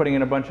expansion. We're putting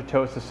in a bunch of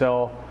totes to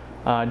sell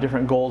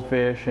different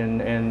goldfish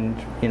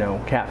and you know,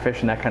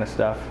 catfish and that kind of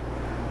stuff.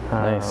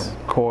 Nice.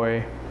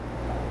 Koi.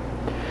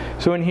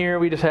 So in here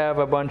we just have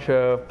a bunch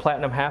of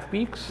platinum half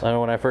beaks. I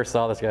know when I first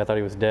saw this guy, I thought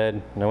he was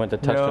dead, and I went to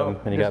touch him,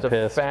 and he got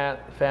pissed. Just a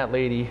fat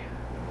lady.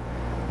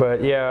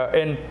 But yeah,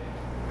 and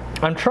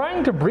I'm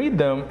trying to breed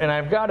them, and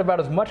I've got about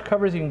as much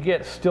cover as you can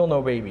get, still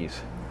no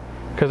babies,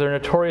 because they're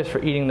notorious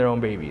for eating their own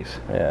babies.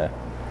 Yeah.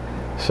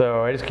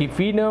 So I just keep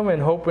feeding them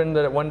and hoping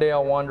that one day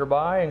I'll wander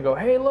by and go,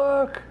 hey,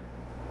 look.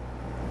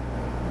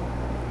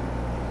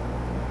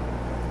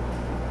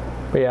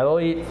 But yeah, they'll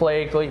eat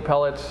flakes, they'll eat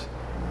pellets.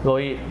 They'll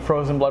eat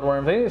frozen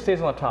bloodworms. Anything that stays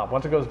on the top.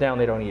 Once it goes down,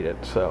 they don't eat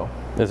it. So.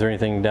 Is there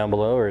anything down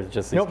below, or is it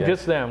just these guys?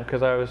 Just them,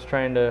 because I was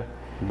trying to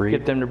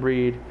get them to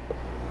breed.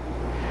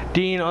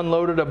 Dean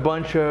unloaded a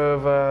bunch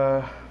of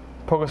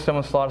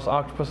Pocostemon Slotus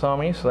octopus on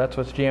me, so that's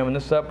what's jamming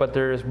this up. But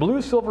there's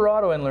blue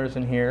Silverado endlers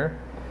in here.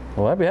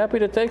 Well, I'd be happy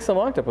to take some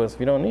octopus if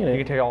you don't need it.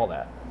 You can take all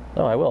that.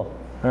 Oh, I will.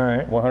 All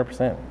right.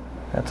 100%.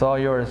 That's all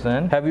yours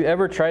then. Have you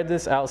ever tried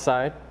this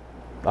outside,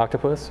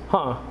 octopus?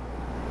 Huh.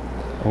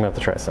 I'm gonna have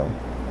to try some.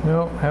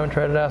 Nope, haven't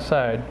tried it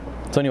outside.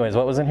 So anyways,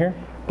 what was in here?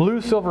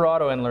 Blue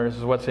Silverado endlers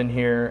is what's in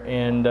here,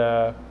 and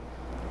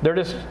they're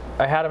just,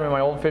 I had them in my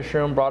old fish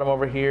room, brought them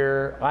over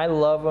here. I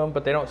love them,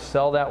 but they don't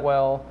sell that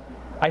well.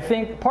 I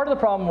think part of the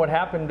problem, what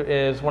happened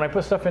is when I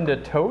put stuff into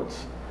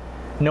totes,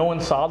 no one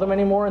saw them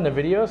anymore in the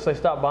videos, so I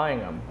stopped buying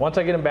them. Once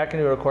I get them back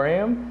into an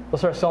aquarium, they'll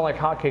start selling like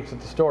hotcakes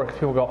at the store, because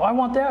people go, oh, I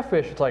want that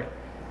fish. It's like,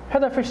 I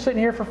had that fish sitting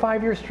here for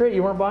 5 years straight,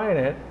 you weren't buying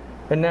it,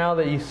 and now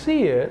that you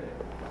see it.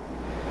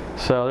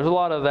 So there's a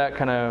lot of that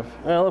kind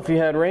of. Well, if you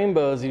had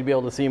rainbows, you'd be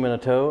able to see them in a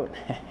tote.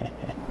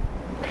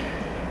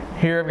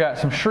 Here I've got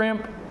some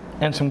shrimp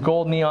and some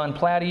gold neon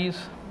platies,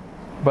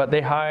 but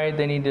they hide.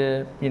 They need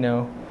to, you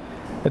know,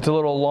 it's a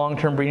little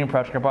long-term breeding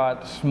project. I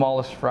bought the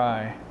smallest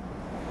fry.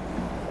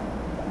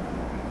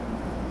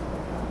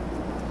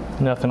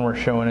 Nothing worth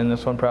showing in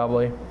this one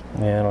probably.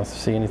 Yeah, I don't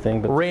see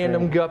anything but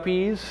random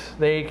guppies.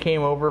 They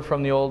came over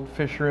from the old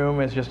fish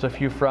room as just a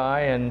few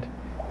fry, and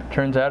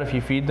turns out if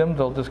you feed them,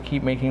 they'll just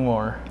keep making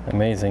more.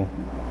 Amazing.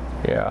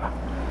 Yeah.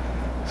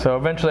 So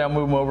eventually I'll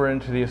move them over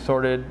into the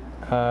assorted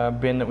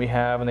bin that we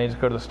have, and they just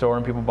go to the store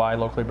and people buy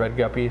locally bred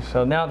guppies.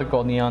 So now the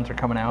gold neons are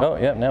coming out. Oh,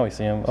 yeah, now we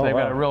see them. So they've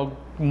got a real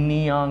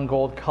neon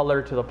gold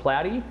color to the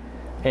platy,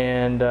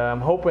 and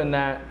I'm hoping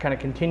that kind of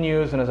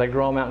continues, and as I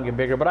grow them out and get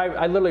bigger. But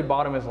I literally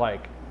bought them as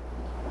like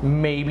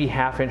maybe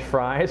half-inch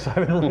fries, so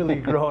I've been really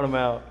growing them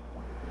out.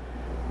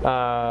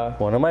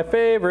 One of my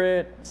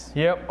favorites.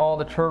 Yep, all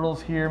the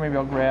turtles here. Maybe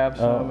I'll grab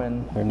some.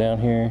 And they're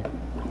down here.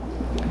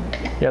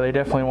 Yeah, they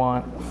definitely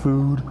want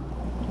food.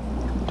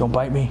 Don't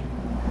bite me.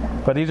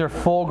 But these are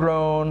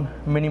full-grown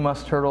mini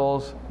musk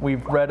turtles.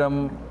 We've bred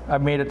them.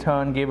 I've made a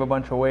ton, gave a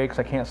bunch away because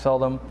I can't sell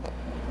them.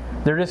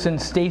 They're just in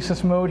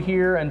stasis mode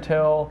here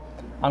until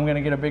I'm going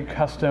to get a big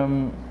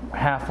custom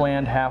half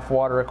land, half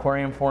water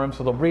aquarium for them,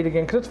 so they'll breed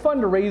again. Because it's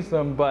fun to raise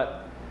them,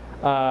 but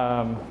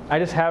I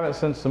just haven't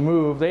since the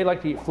move. They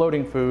like to eat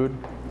floating food.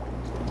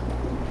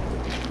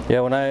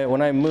 Yeah, when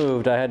I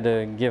moved, I had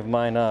to give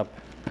mine up,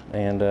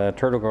 and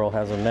Turtle Girl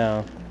has them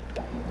now.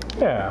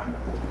 Yeah.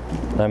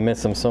 I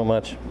miss them so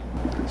much.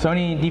 So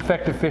any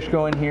defective fish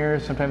go in here.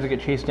 Sometimes they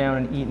get chased down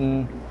and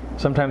eaten.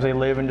 Sometimes they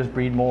live and just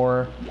breed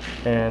more.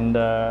 And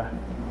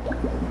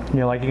you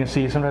know, like you can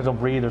see, sometimes they'll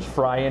breed. There's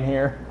fry in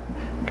here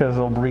because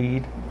they'll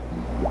breed.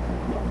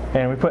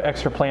 And we put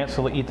extra plants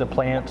so they'll eat the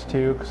plants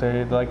too, because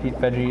they like to eat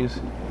veggies.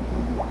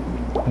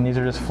 And these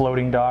are just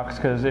floating docks,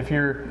 because if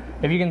you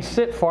can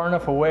sit far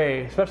enough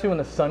away, especially when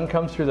the sun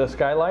comes through the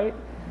skylight,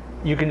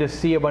 you can just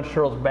see a bunch of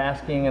turtles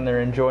basking and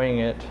they're enjoying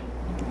it.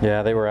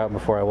 Yeah, they were out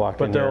before I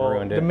walked in here and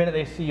ruined it. The minute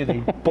they see you, they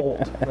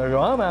bolt. They go,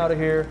 I'm out of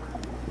here.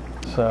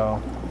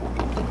 So,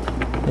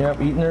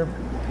 yep,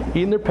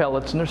 eating their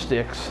pellets and their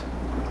sticks.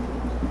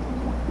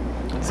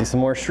 See some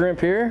more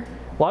shrimp here.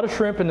 A lot of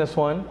shrimp in this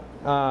one.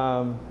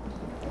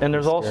 And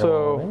there's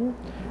also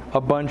a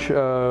bunch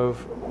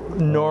of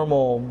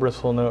normal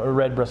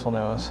red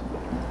bristlenose.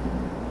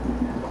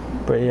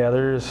 But yeah,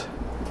 let's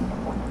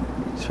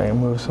try and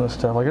move some of the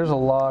stuff. Like, there's a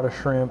lot of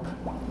shrimp.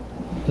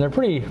 And they're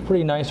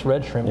pretty nice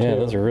red shrimp too. Yeah,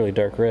 those are really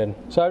dark red.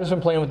 So I've just been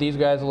playing with these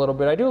guys a little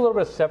bit. I do a little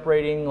bit of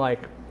separating,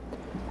 like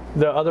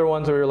the other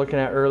ones that we were looking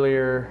at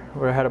earlier,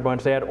 where I had a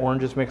bunch. They had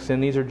oranges mixed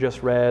in. These are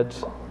just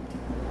reds.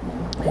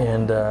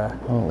 And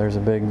oh, there's a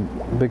big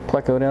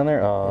pleco down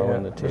there. Oh, yeah,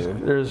 in the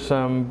tube. There's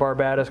some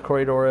Barbatus,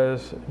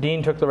 Corridoras.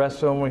 Dean took the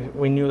rest of them.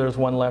 We knew there was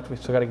one left we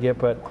still got to get,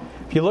 but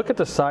if you look at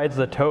the sides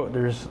of the tote,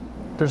 there's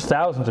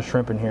thousands of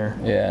shrimp in here.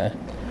 Yeah.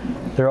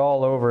 They're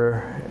all over,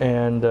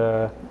 and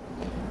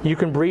you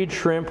can breed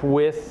shrimp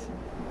with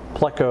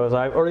plecos,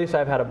 or at least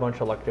I've had a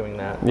bunch of luck doing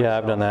that. Yeah,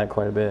 myself. I've done that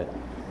quite a bit.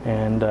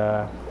 And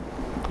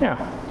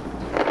yeah.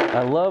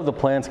 I love the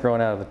plants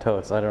growing out of the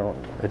totes.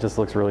 It just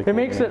looks really cool. It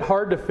makes it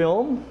hard to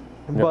film,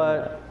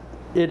 but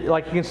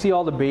like you can see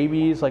all the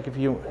babies, like if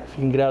you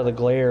can get out of the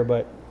glare,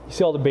 but you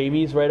see all the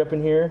babies right up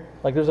in here?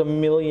 Like there's 1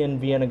 million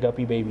Vienna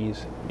guppy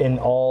babies in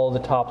all the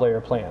top layer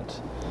of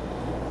plants.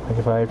 Like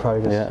if I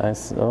probably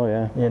just... Yeah, oh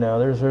yeah. You know,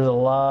 there's a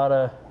lot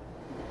of...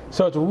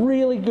 So it's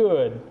really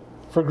good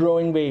for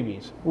growing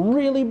babies.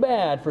 Really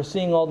bad for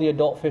seeing all the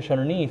adult fish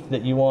underneath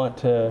that you want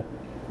to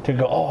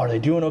go, oh, are they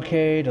doing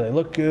okay? Do they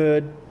look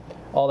good?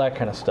 All that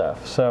kind of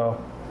stuff.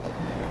 So,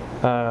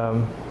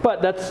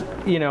 but that's,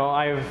 you know,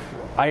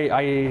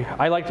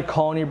 I like to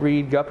colony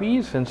breed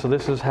guppies, and so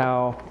this is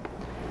how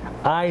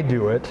I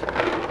do it.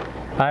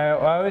 I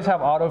always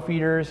have auto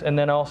feeders, and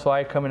then also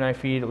I come and I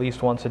feed at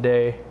least once a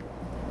day.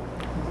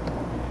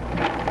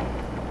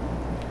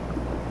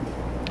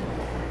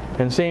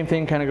 And same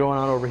thing kind of going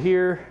on over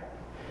here.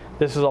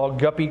 This is all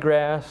guppy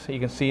grass. You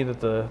can see that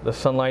the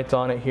sunlight's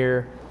on it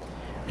here.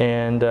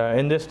 And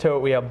in this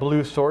tote we have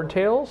blue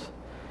swordtails.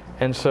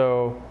 And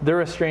so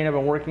they're a strain I've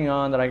been working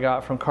on that I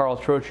got from Carl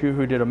Trochu,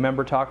 who did a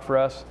member talk for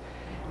us.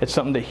 It's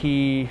something that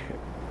he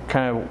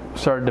kind of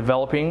started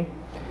developing.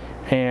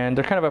 And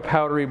they're kind of a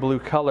powdery blue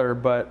color,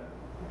 but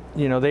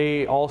you know,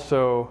 they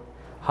also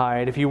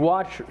hide. If you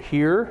watch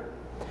here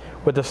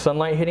with the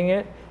sunlight hitting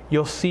it,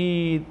 you'll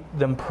see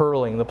them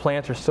purling. The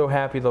plants are so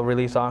happy they'll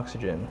release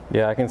oxygen.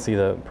 Yeah, I can see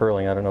the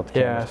purling. I don't know if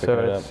the camera's picking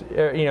it up.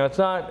 Yeah, so you know, it's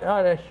not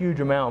a huge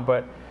amount,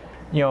 but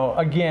you know,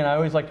 again, I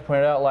always like to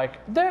point it out,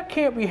 like, that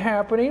can't be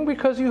happening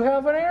because you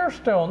have an air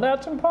stone.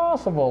 That's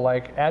impossible.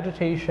 Like,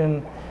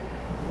 agitation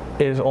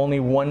is only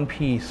one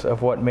piece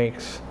of what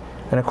makes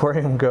an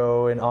aquarium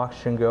go and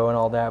oxygen go and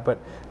all that. But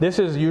this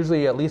is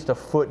usually at least a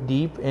foot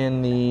deep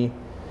in the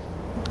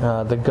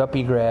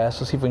guppy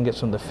grass. Let's see if we can get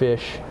some of the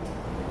fish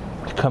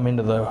to come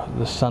into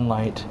the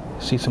sunlight,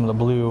 see some of the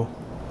blue.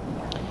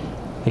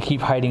 They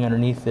keep hiding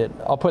underneath it.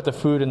 I'll put the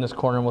food in this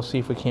corner and we'll see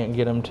if we can't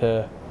get them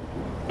to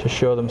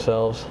show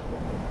themselves.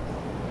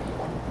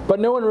 But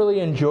no one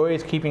really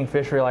enjoys keeping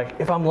fish where you're like,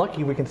 if I'm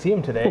lucky, we can see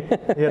them today.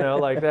 You know,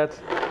 like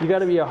you got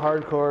to be a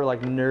hardcore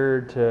like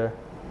nerd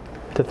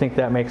to think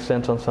that makes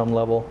sense on some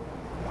level.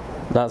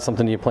 Not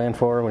something you planned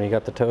for when you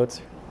got the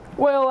totes?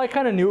 Well, I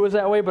kind of knew it was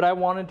that way, but I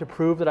wanted to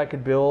prove that I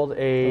could build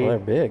a... Oh, they're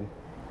big.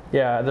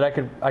 Yeah,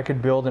 that I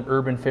could build an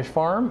urban fish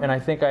farm, and I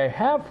think I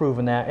have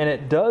proven that, and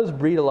it does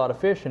breed a lot of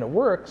fish, and it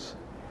works.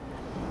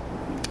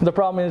 The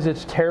problem is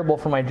it's terrible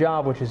for my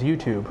job, which is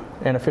YouTube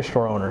and a fish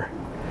store owner.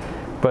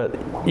 But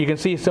you can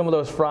see some of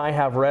those fry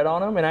have red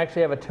on them, and I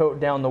actually have a tote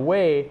down the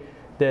way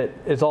that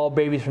is all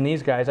babies from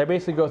these guys. I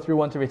basically go through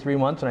once every 3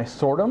 months and I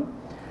sort them,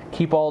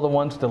 keep all the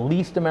ones with the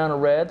least amount of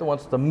red, the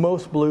ones with the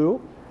most blue,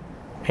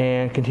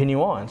 and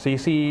continue on. So you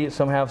see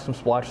some have some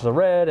splotches of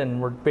red, and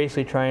we're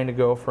basically trying to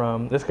go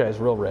from, this guy's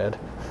real red,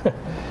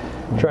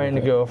 trying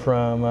to go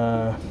from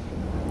a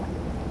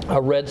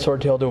red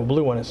swordtail to a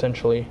blue one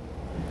essentially.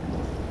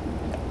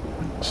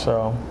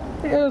 So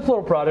yeah, it's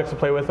little projects to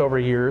play with over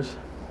years.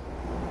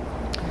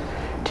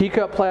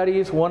 Teacup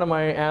platies, one of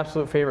my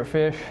absolute favorite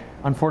fish.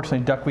 Unfortunately,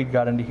 duckweed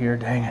got into here.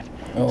 Dang it.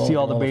 Oh, see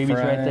all the babies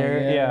fry, right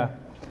there? Yeah.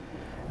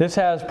 This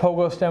has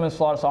pogo stem and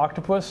Slotus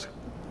octopus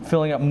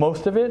filling up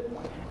most of it,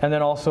 and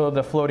then also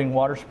the floating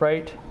water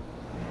sprite.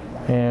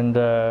 And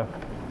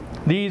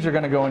these are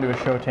going to go into a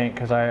show tank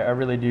because I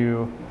really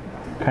do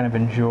kind of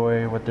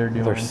enjoy what they're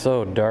doing. They're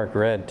so dark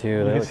red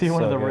too. You can see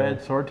one of the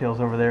red swordtails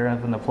over there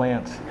up in the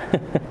plants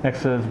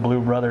next to those blue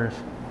brothers.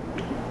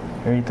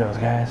 Here, eat those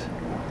guys.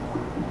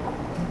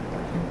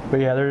 But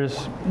yeah,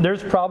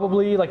 there's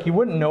probably, like, you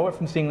wouldn't know it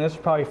from seeing this,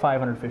 probably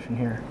 500 fish in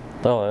here.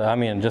 Oh, I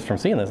mean, just from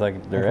seeing this,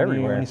 like, they're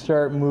everywhere. When you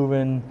start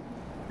moving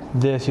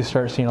this, you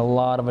start seeing a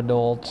lot of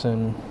adults.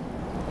 And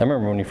I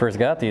remember when you first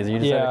got these, you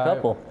just had a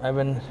couple. I've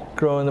been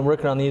growing and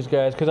working on these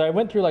guys because I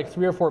went through like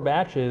 3 or 4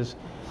 batches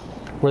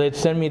where they'd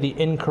send me the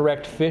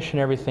incorrect fish and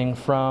everything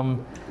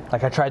from,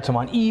 like, I tried some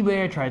on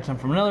eBay, I tried some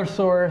from another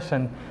source,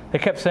 and they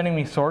kept sending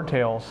me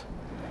swordtails.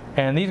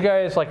 And these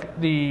guys, like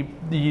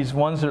these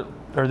ones that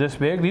are this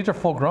big, these are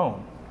full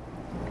grown.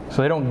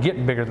 So they don't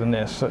get bigger than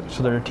this. So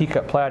they're a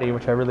teacup platy,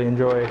 which I really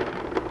enjoy.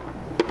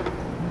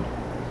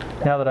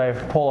 Now that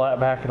I've pulled that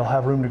back, it'll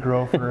have room to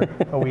grow for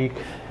a week.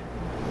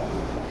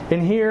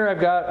 In here, I've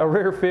got a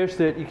rare fish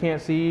that you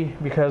can't see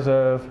because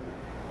of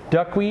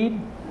duckweed.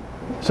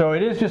 So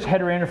it is just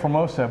Heterandra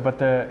formosa,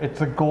 but it's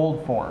the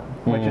gold form,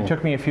 which it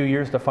took me a few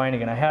years to find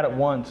again. I had it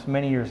once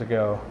many years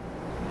ago.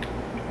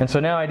 And so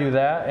now I do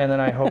that, and then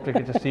I hope to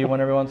get to see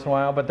one every once in a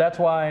while. But that's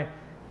why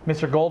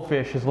Mr.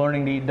 Goldfish is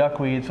learning to eat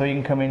duckweed, so he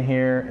can come in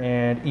here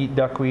and eat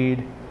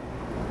duckweed.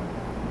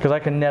 Because I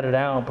can net it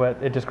out,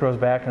 but it just grows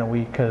back in a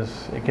week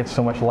because it gets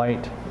so much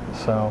light.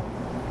 So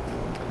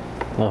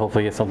I'll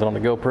hopefully get something on the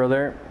GoPro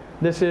there.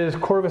 This is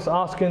Corvus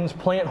Oskin's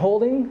plant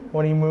holding.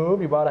 When he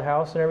moved, he bought a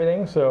house and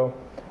everything. So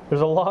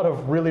there's a lot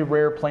of really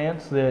rare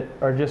plants that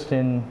are just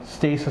in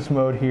stasis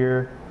mode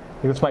here.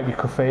 This might be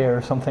Coffea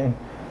or something.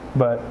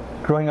 But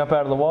growing up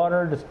out of the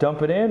water, just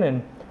dump it in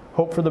and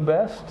hope for the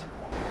best.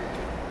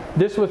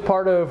 This was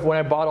part of when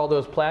I bought all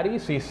those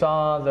platies. So you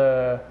saw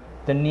the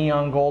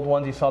neon gold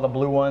ones, you saw the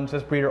blue ones.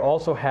 This breeder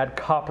also had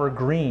copper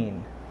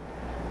green.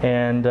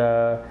 And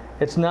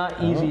it's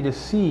not easy to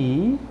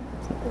see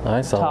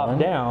top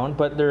down,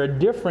 but they're a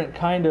different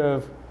kind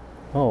of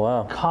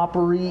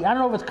coppery. I don't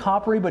know if it's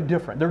coppery, but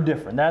different. They're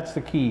different. That's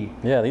the key.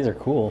 Yeah, these are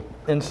cool.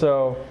 And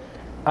so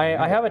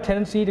I have a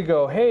tendency to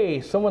go, hey,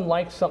 someone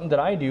likes something that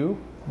I do,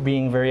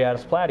 being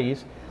Variatus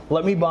platies.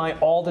 Let me buy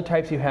all the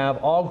types you have,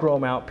 all grow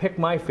them out, pick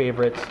my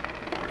favorites,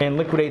 and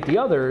liquidate the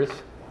others,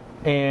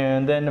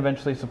 and then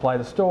eventually supply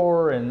the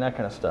store and that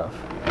kind of stuff.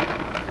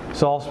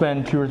 So I'll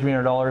spend $200 or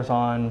 $300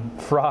 on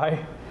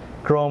fry,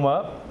 grow them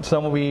up.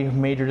 Some will be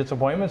major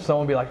disappointments. Some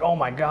will be like, oh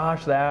my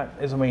gosh, that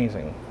is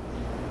amazing.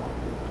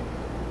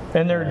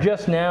 And they're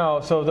just now,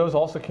 so those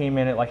also came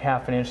in at like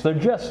 ½ an inch. They're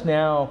just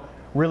now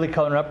really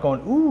coloring up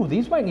going, ooh,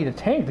 these might need a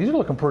tank. These are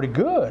looking pretty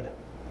good.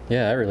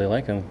 Yeah, I really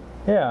like them.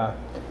 Yeah.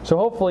 So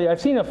hopefully,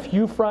 I've seen a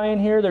few fry in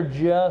here. They're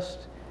just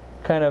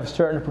kind of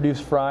starting to produce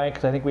fry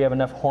because I think we have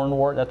enough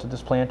hornwort. That's what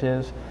this plant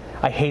is.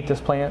 I hate this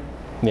plant.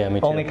 Yeah,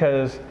 me too. Only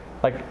because,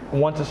 like,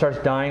 once it starts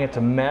dying, it's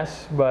a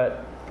mess.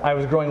 But I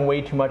was growing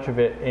way too much of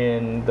it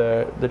in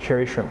the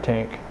cherry shrimp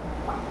tank.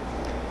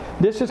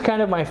 This is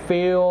kind of my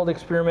failed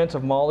experiments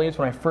of mollies.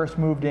 When I first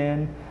moved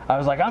in, I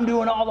was like, I'm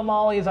doing all the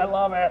mollies. I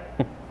love it.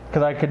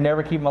 Because I could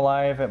never keep them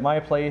alive at my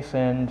place.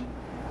 And,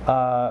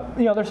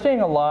 you know, they're staying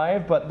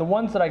alive. But the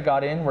ones that I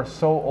got in were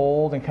so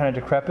old and kind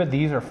of decrepit.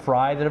 These are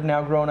fry that have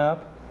now grown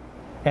up.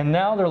 And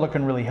now they're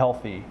looking really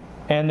healthy.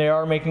 And they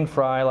are making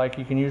fry. Like,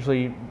 you can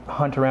usually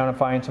hunt around and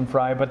find some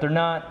fry. But they're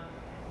not,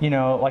 you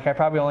know, like I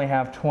probably only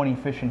have 20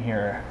 fish in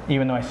here.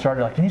 Even though I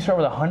started, like, didn't you start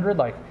with 100?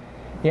 Like,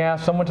 yeah,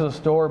 some went to the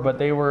store, but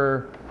they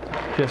were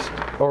just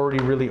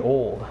already really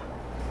old.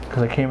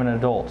 Because they came in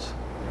adults.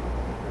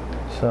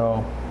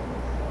 So,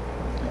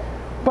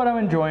 but I'm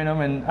enjoying them.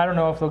 And I don't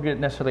know if they'll get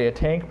necessarily a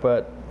tank.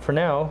 But for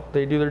now,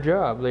 they do their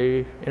job.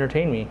 They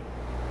entertain me.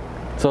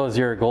 So is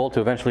your goal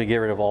to eventually get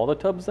rid of all the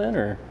tubs then,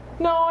 or?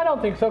 No, I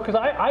don't think so, because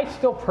I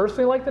still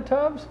personally like the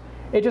tubs.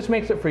 It just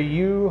makes it for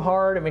you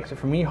hard. It makes it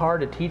for me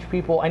hard to teach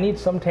people. I need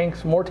some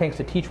tanks, more tanks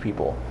to teach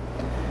people.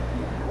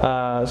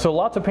 So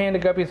lots of panda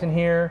guppies in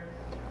here.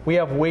 We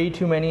have way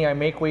too many. I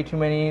make way too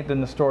many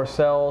than the store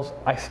sells.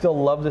 I still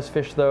love this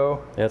fish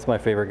though. Yeah, it's my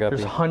favorite guppy.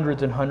 There's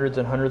hundreds and hundreds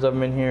and hundreds of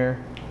them in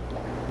here.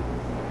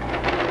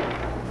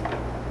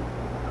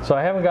 So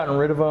I haven't gotten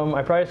rid of them.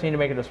 I probably just need to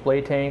make a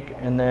display tank,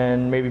 and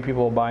then maybe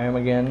people will buy them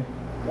again.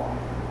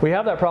 We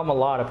have that problem a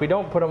lot. If we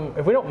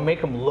don't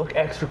make them look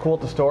extra cool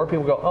at the store,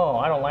 people go, oh,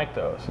 I don't like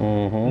those.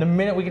 And the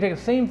minute we can take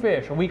the same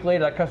fish, a week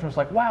later, that customer's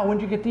like, wow,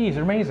 when'd you get these?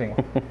 They're amazing.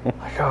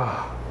 Like,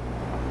 oh.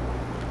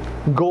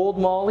 Gold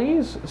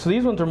mollies. So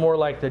these ones are more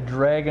like the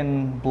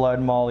dragon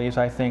blood mollies,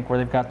 I think, where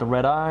they've got the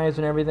red eyes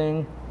and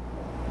everything.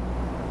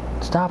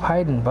 Stop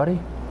hiding, buddy.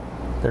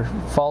 They're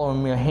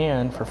following me a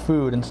hand for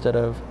food instead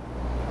of...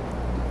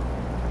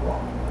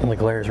 And the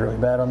glare is really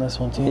bad on this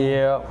one too.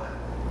 Yeah.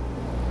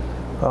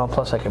 Oh,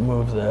 plus I can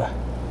move that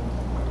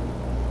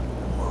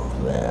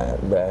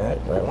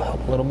back. That'll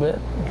help a little bit.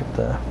 Get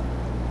the.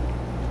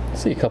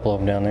 See a couple of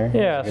them down there.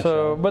 Yeah.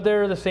 So, but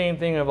they're the same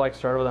thing of like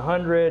started with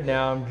 100.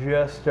 Now I'm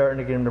just starting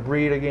to get them to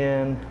breed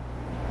again.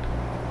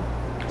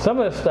 Some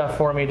of this stuff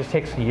for me just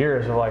takes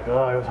years of like,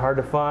 oh, it was hard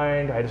to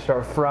find. I had to start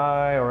with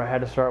fry, or I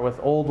had to start with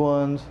old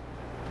ones.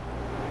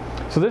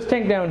 So this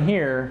tank down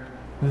here.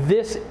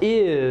 This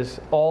is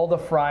all the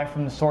fry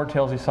from the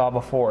swordtails you saw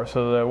before.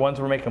 So the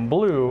ones we're making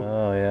blue,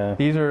 oh yeah,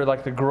 these are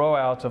like the grow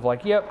outs of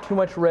like, yep, too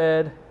much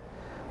red,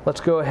 let's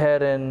go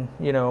ahead and,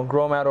 you know,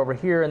 grow them out over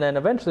here, and then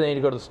eventually they need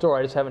to go to the store.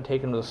 I just haven't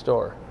taken them to the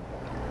store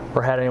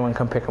or had anyone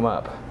come pick them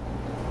up.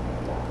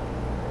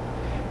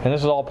 And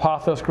this is all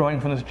pothos growing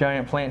from this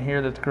giant plant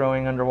here that's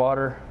growing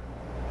underwater.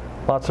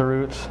 Lots of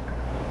roots.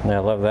 Yeah, I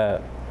love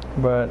that.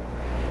 But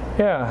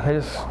yeah, I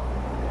just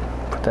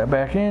put that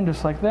back in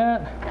just like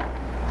that,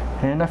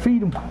 and I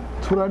feed them.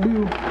 That's what I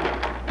do.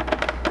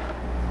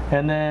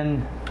 And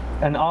then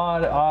an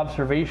odd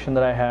observation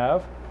that I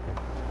have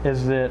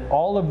is that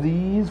all of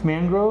these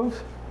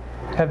mangroves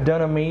have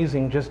done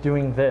amazing just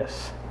doing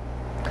this.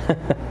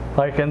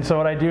 Like, and so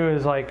what I do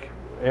is, like,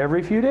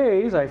 every few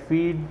days I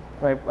feed,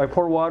 I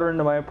pour water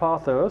into my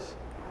pothos,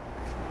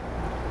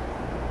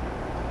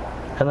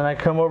 and then I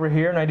come over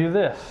here and I do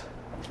this.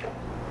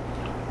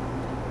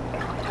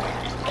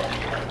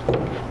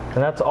 And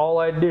that's all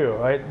I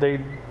do. I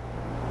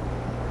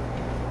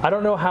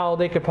don't know how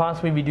they could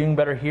possibly be doing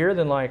better here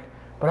than, like,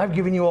 but I've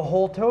given you a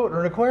whole tote or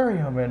an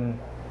aquarium, and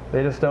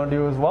they just don't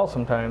do as well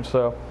sometimes.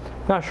 So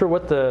not sure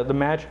what the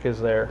magic is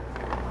there.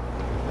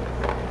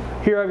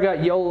 Here I've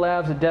got yellow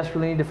labs that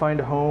desperately need to find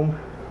a home.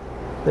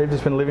 They've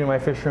just been living in my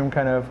fish room,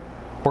 kind of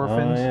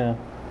orphans. Oh, yeah.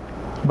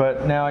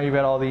 But now you've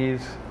got all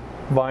these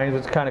vines.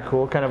 It's kind of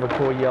cool, kind of a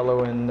cool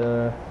yellow and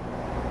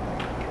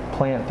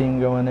plant theme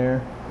going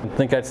there. I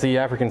think I'd see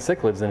African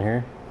cichlids in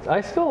here.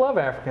 I still love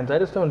Africans. I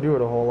just don't do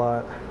it a whole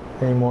lot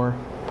anymore.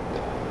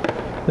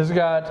 This has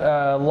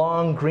got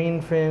long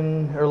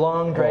greenfin, or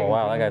long dragon. Oh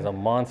wow, that guy's a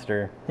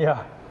monster.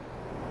 Yeah.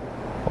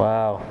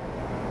 Wow.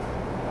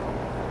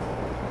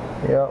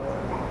 Yep.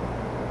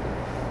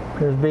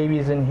 There's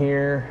babies in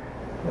here.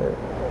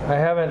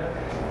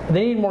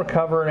 They need more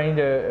cover, and I need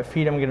to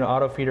feed them, get an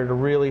auto feeder to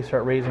really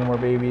start raising more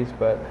babies,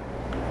 but.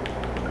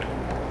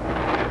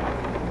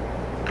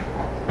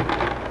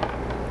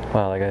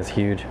 Wow, that guy's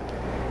huge.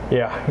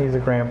 Yeah, he's a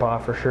grandpa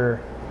for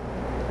sure.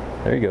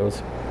 There he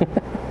goes.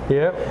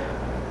 Yep.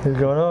 He's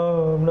going,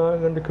 oh, I'm not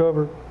going to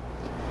cover.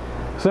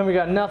 So then we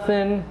got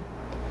nothing.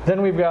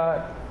 Then we've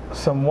got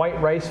some white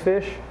rice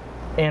fish,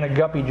 and a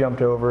guppy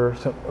jumped over,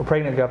 a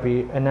pregnant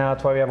guppy, and now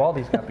that's why we have all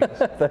these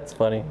guppies. That's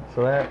funny.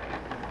 So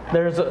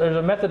there's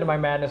a method to my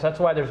madness. That's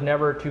why there's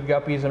never two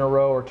guppies in a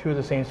row or two of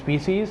the same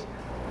species.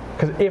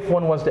 Because if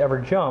one was to ever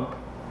jump,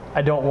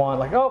 I don't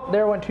want, like, oh,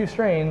 there went two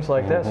strains.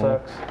 Like, that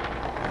sucks.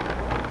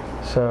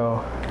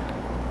 So.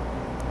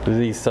 Do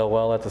these sell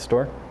well at the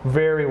store?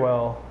 Very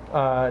well.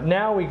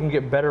 Now we can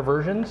get better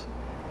versions,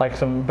 like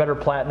some better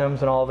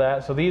platinums and all of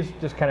that. So these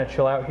just kind of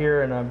chill out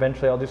here, and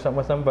eventually I'll do something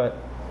with them. But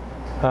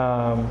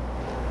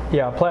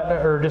yeah,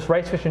 platinum or just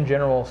rice fish in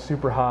general,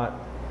 super hot.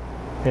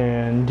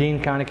 And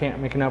Dean kind of can't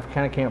make enough,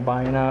 kind of can't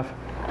buy enough.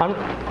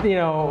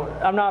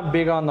 I'm not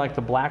big on like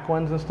the black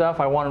ones and stuff.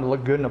 I want them to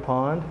look good in a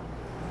pond.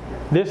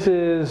 This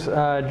is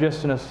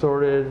just an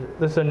assorted.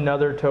 This is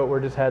another tote where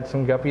it just had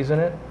some guppies in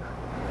it.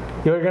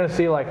 You're gonna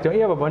see, like, don't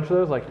you have a bunch of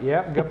those? Like,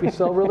 yeah, guppies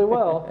sell really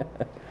well.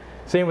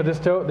 Same with this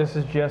tote. This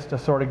is just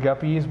assorted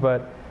guppies,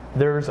 but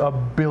there's a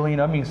billion.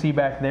 I mean, see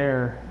back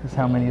there is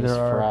how many there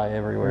are. Fry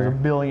everywhere. There's a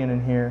billion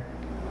in here.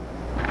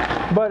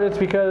 But it's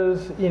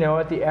because, you know,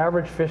 at the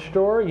average fish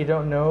store, you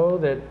don't know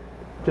that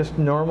just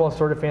normal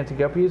assorted fancy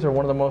guppies are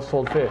one of the most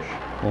sold fish.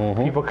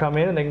 People come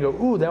in and they can go,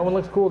 ooh, that one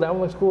looks cool, that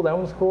one looks cool, that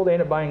one looks cool. They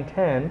end up buying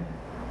 10,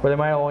 where they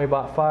might have only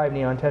bought 5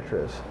 neon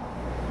tetras.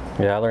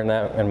 Yeah, I learned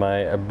that in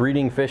my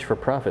breeding fish for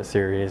profit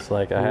series.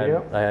 Like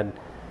I had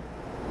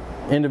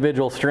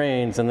individual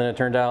strains, and then it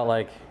turned out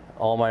like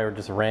all my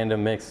just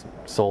random mix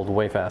sold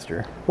way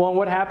faster. Well, and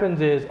what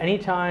happens is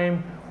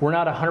anytime we're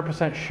not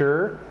 100%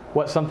 sure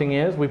what something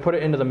is, we put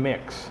it into the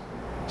mix.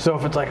 So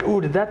if it's like,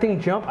 ooh, did that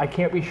thing jump? I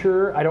can't be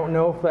sure. I don't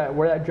know if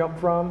where that jumped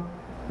from.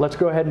 Let's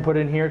go ahead and put it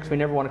in here because we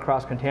never want to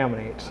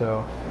cross-contaminate.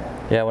 So.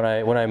 Yeah,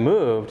 when I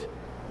moved,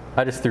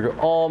 I just threw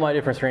all my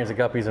different strains of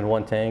guppies in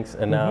one tank,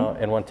 and now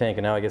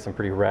I get some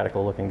pretty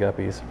radical-looking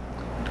guppies.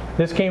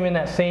 This came in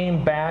that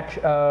same batch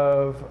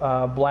of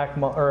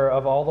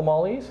of all the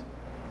mollies,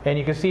 and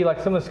you can see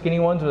like some of the skinny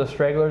ones are the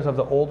stragglers of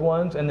the old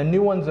ones, and the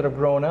new ones that have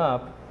grown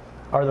up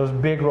are those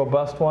big,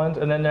 robust ones,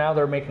 and then now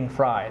they're making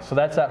fry. So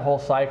that's that whole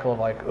cycle of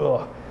like,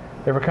 ugh,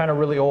 they were kind of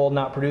really old,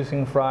 not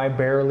producing fry,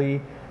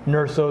 barely.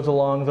 Nurse those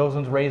along, those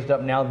ones raised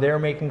up, now they're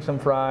making some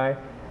fry,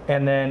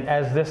 and then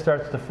as this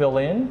starts to fill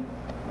in,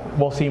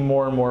 we'll see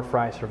more and more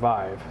fry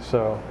survive.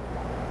 So,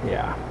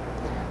 yeah.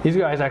 These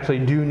guys actually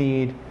do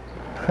need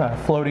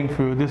floating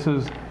food. This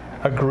is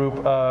a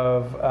group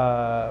of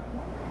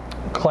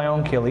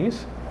clown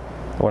killies.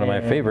 One of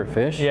my favorite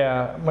fish.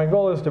 Yeah, my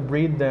goal is to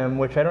breed them,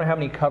 which I don't have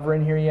any cover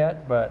in here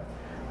yet, but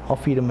I'll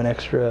feed them an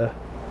extra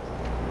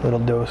little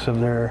dose of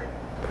their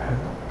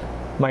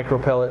micro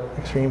pellet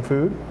extreme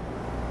food.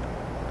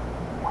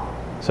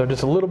 So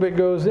just a little bit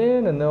goes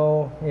in, and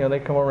they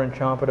come over and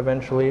chomp it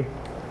eventually.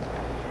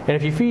 And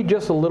if you feed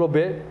just a little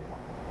bit,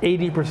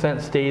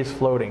 80% stays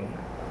floating.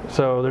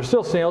 So there's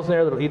still snails in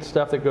there that'll eat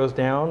stuff that goes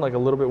down, like a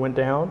little bit went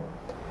down,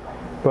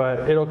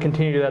 but it'll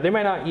continue to do that. They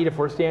might not eat if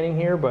we're standing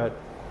here, but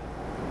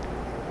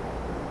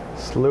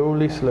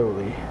slowly,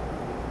 slowly.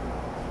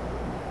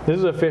 This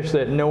is a fish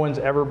that no one's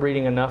ever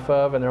breeding enough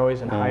of, and they're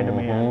always in high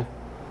demand.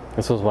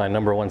 This was my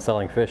 #1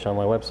 selling fish on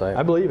my website.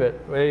 I believe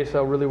it. They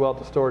sell really well at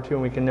the store too,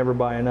 and we can never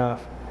buy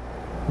enough.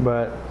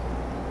 But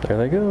there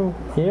they go.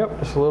 Yep,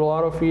 just a little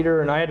auto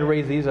feeder, and I had to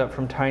raise these up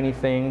from tiny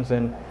things,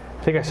 and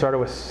I think I started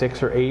with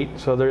 6 or 8,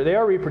 so they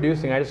are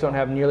reproducing. I just don't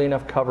have nearly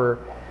enough cover.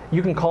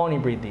 You can colony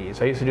breed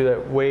these. I used to do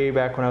that way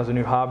back when I was a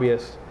new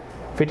hobbyist.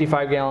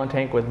 55-gallon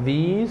tank with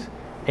these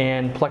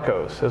and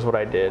plecos is what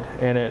I did,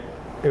 and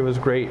it was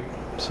great.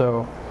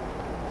 So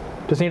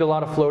just need a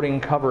lot of floating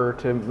cover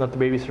to let the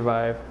baby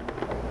survive.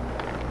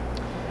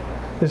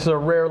 This is a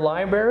rare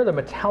live bear, the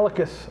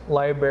Metallicus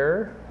live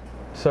bear.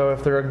 So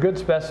if they're a good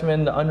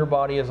specimen, the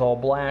underbody is all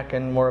black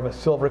and more of a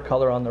silver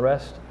color on the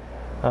rest.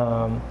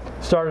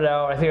 Started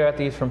out, I think I got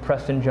these from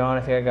Preston John. I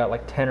think I got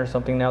like 10 or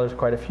something. Now there's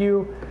quite a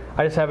few.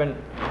 I just haven't,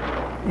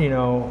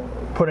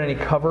 put any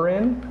cover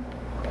in.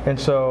 And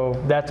so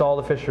that's all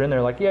the fish are in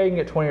there. Like, yeah, you can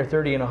get 20 or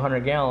 30 in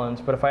 100 gallons,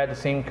 but if I had the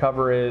same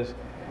cover as,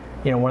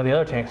 one of the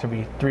other tanks, would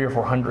be 300 or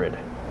 400.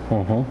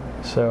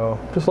 So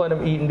just let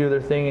them eat and do their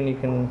thing, and you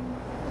can,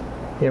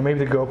 maybe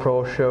the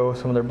GoPro will show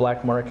some of their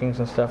black markings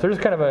and stuff. They're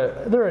just kind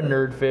of they're a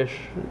nerd fish.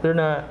 They're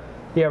not,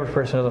 the average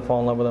person doesn't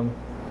fall in love with them.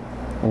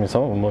 I mean,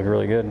 some of them look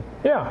really good.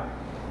 Yeah.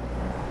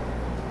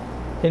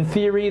 In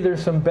theory,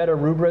 there's some beta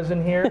rubras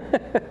in here,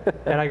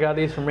 and I got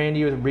these from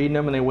Randy. He was breeding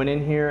them, and they went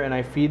in here, and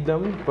I feed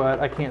them,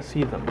 but I can't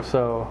see them.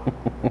 So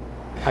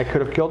I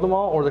could have killed them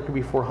all, or there could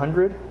be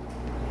 400.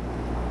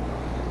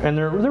 And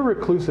they're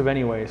reclusive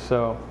anyway.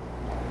 So,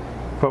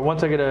 but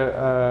once I get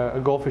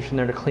a goldfish in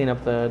there to clean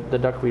up the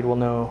duckweed, we'll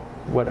know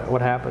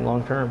what happened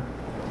long term.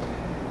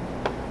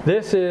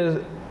 This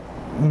is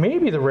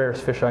maybe the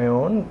rarest fish I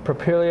own,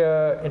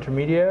 Propylia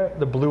intermedia,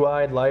 the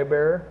blue-eyed live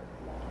bear,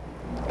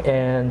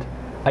 and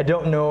I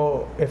don't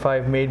know if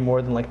I've made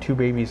more than like 2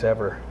 babies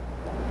ever,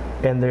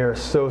 and they're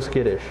so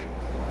skittish.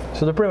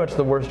 So they're pretty much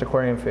the worst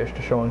aquarium fish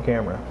to show on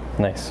camera.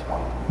 Nice.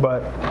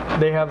 But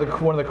they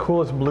have one of the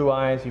coolest blue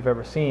eyes you've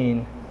ever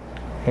seen,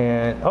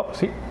 and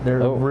see, they're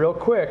real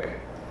quick.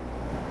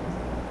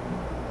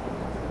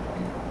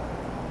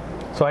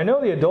 So I know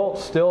the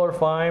adults still are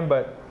fine,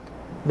 but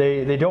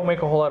they don't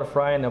make a whole lot of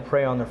fry, and they'll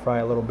prey on their fry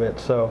a little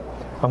bit. So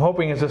I'm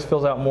hoping as this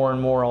fills out more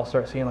and more, I'll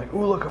start seeing like,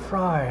 ooh, look, a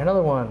fry,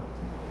 another one.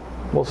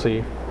 We'll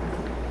see.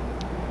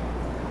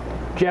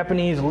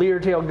 Japanese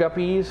leer-tailed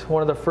guppies,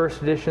 one of the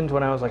first editions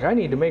when I was like, I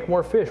need to make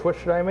more fish, what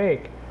should I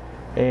make?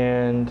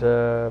 And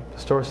the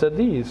store said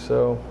these,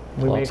 so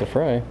we make lots of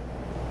fry.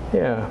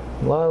 Yeah,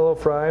 a lot of little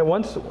fry.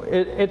 Once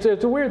it's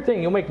a weird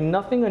thing. You'll make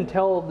nothing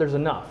until there's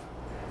enough.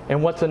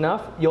 And what's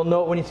enough? You'll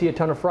know it when you see a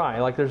ton of fry.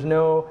 Like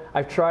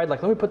I've tried,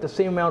 like, let me put the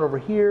same amount over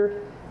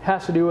here.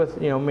 Has to do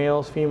with,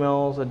 males,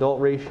 females,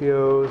 adult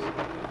ratios,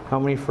 how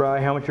many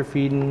fry, how much you're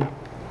feeding.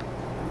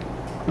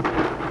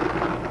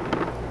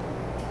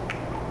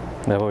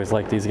 I've always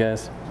liked these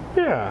guys.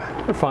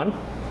 Yeah, they're fun.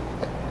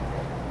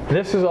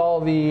 This is all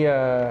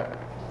the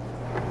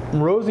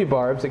rosy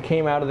barbs that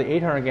came out of the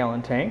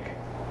 800-gallon tank.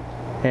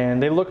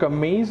 And they look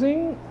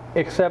amazing,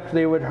 except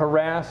they would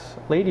harass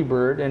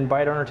Ladybird and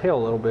bite on her tail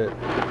a little bit.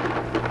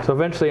 So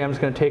eventually I'm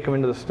just going to take them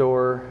into the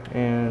store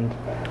and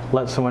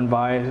let someone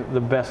buy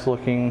the best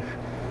looking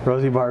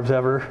rosy barbs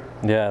ever.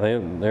 Yeah,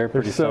 they're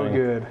pretty so stunning.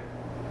 good.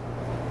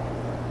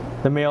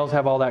 The males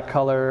have all that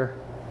color.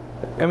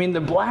 I mean,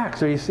 the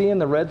blacks, are you seeing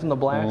the reds and the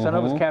blacks? I know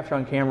it was captured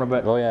on camera,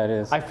 but oh yeah, it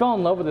is. I fell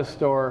in love with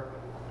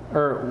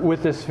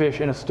with this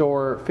fish in a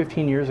store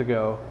 15 years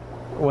ago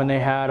when they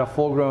had a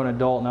full-grown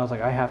adult, and I was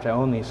like, I have to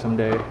own these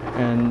someday,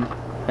 and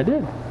I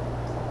did.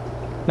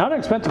 Not an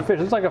expensive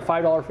fish. It's like a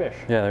 $5 fish.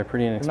 Yeah, they're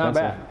pretty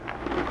inexpensive. Not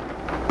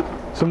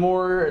bad. Some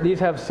more. These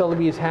have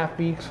Celebes half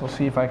beaks. We'll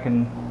see if I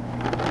can.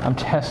 I'm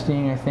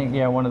testing. I think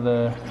I want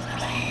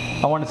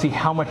to see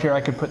how much air I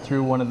could put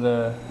through one of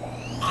the.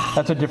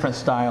 That's a different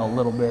style, a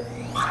little bit.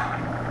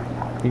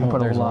 You can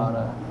put a lot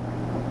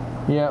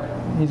of.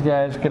 Yep, these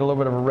guys get a little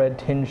bit of a red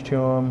tinge to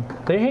them.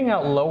 They hang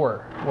out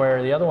lower,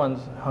 where the other ones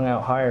hung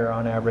out higher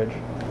on average.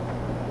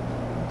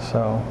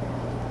 So.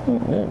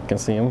 Yeah, you can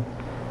see them.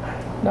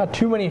 Not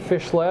too many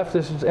fish left.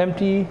 This is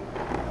empty.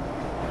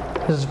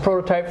 This is a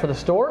prototype for the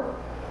store.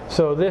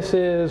 So this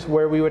is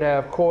where we would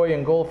have koi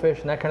and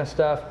goldfish and that kind of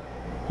stuff.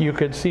 You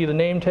could see the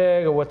name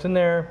tag of what's in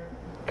there,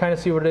 kind of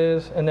see what it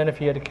is, and then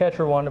if you had to catch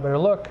or wanted a better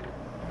look,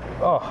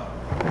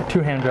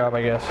 two-hand job,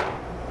 I guess.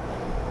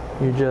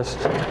 You just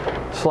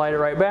slide it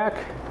right back,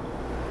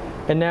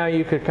 and now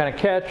you could kind of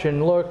catch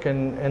and look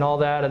and all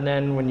that, and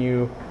then when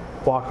you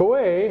walk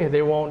away,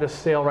 they won't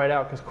just sail right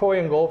out, because koi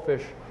and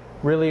goldfish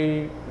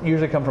really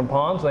usually come from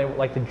ponds, and they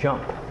like to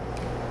jump.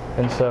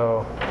 And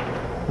so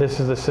this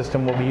is the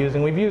system we'll be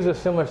using. We've used a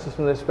similar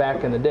system to this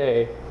back in the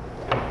day,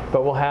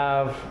 but we'll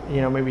have,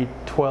 maybe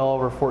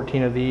 12 or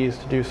 14 of these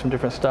to do some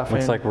different stuff.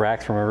 Looks like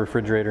racks from a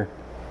refrigerator.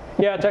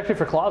 Yeah, it's actually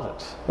for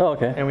closets. Oh,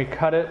 okay. And we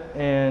cut it,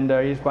 and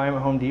you just buy them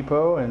at Home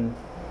Depot, and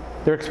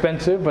they're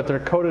expensive, but they're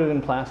coated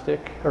in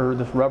plastic or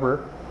this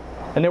rubber,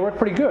 and they work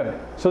pretty good.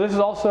 So this is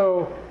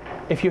also,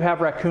 if you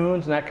have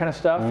raccoons and that kind of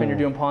stuff, and you're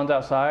doing ponds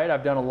outside,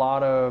 I've done a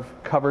lot of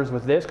covers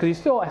with this, because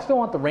I still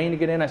want the rain to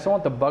get in, I still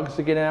want the bugs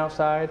to get in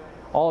outside,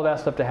 all of that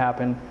stuff to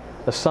happen,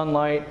 the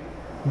sunlight.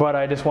 but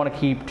I just want to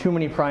keep too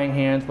many prying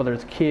hands, whether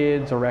it's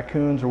kids or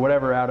raccoons or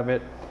whatever, out of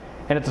it.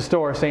 And at the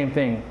store, same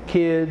thing,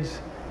 kids,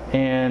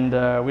 and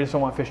we just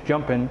don't want fish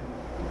jumping.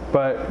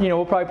 But, you know,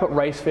 we'll probably put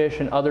rice fish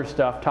and other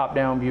stuff,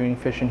 top-down viewing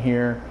fish in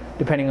here,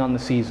 depending on the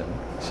season.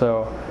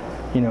 So,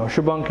 you know,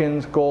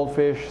 shubunkins,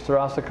 goldfish,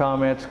 Sarasa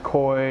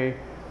koi,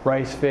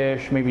 rice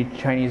fish, maybe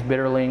Chinese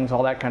bitterlings,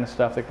 all that kind of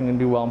stuff that can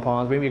do well in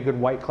ponds. Maybe a good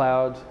white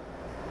clouds.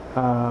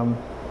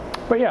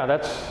 But yeah,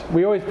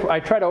 I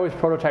try to always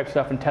prototype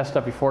stuff and test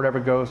stuff before it ever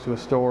goes to a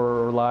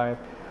store or live.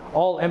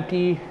 All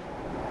empty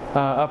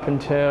up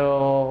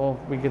until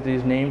we get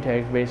these name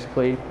tags,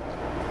 basically.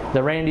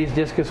 The Randy's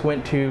discus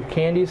went to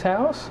Candy's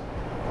house,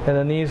 and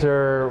then these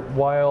are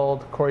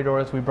wild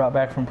corridors we brought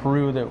back from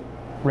Peru that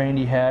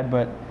Randy had,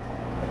 but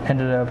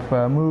ended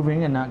up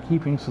moving and not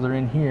keeping, so they're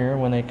in here.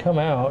 When they come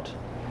out,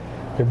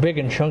 they're big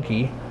and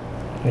chunky.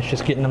 It's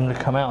just getting them to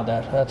come out.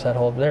 That's that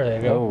whole, there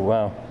they go. Oh,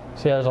 wow.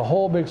 So yeah, there's a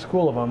whole big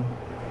school of them.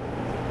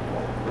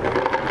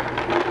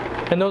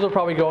 And those will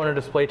probably go in a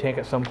display tank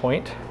at some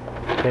point.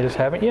 They just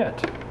haven't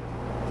yet.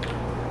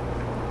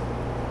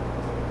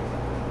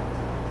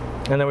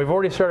 And then we've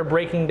already started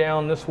breaking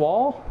down this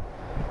wall.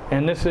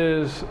 And this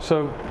is,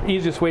 so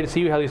easiest way to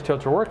see how these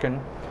totes are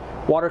working.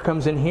 Water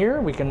comes in here,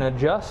 we can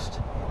adjust,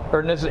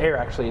 or this is air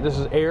actually. This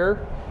is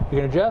air, you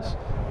can adjust.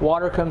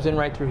 Water comes in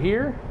right through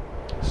here,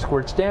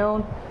 squirts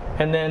down,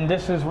 and then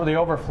this is where the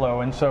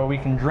overflow. And so we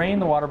can drain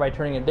the water by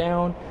turning it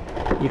down.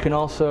 You can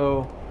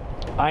also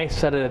ice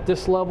set it at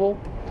this level,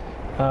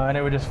 and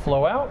it would just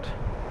flow out.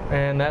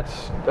 And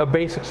that's a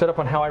basic setup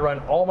on how I run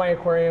all my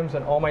aquariums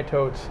and all my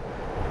totes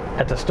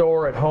at the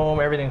store, at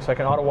home, everything, so I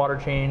can auto water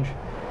change.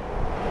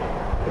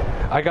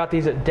 I got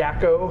these at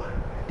DACO,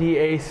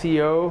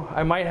 D-A-C-O.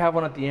 I might have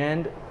one at the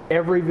end.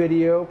 Every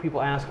video,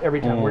 people ask every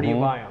time, where do you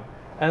buy them?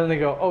 And then they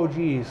go, oh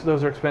geez,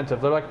 those are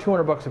expensive. They're like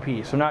 200 bucks a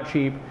piece, so not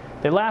cheap.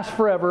 They last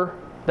forever,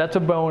 that's a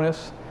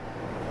bonus,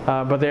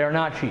 but they are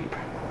not cheap.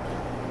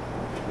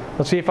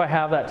 Let's see if I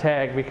have that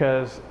tag,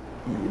 because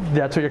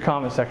that's what your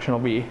comment section will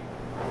be.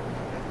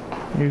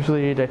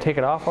 Usually, did I take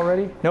it off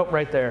already? Nope,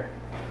 right there.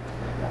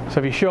 So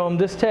if you show them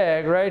this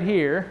tag right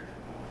here,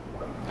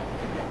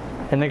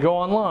 and they go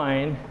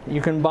online,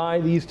 you can buy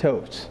these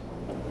totes.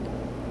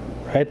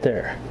 Right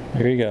there.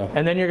 There you go.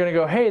 And then you're gonna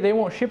go, hey, they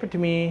won't ship it to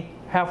me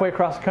halfway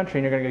across the country.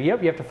 And you're gonna go,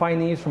 yep, you have to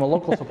find these from a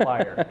local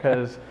supplier,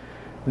 because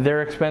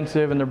they're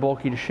expensive and they're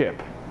bulky to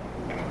ship.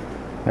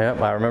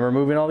 Yep, I remember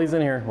moving all these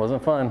in here.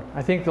 Wasn't fun.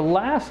 I think the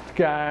last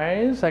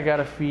guys I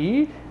gotta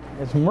feed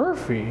is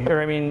Murphy,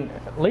 or I mean,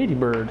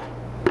 Ladybird.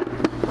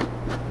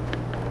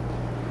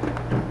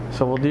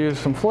 So we'll do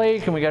some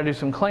flake, and we gotta do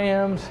some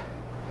clams.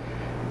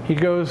 He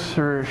goes,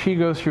 or she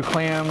goes through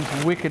clams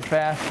wicked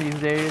fast these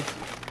days.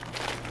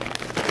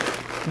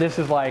 This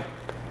is like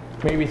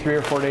maybe 3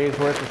 or 4 days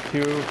worth of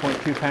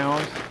 2.2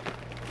 pounds.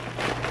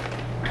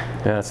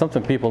 Yeah, it's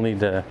something people need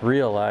to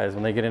realize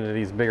when they get into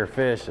these bigger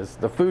fish. Is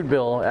the food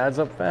bill adds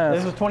up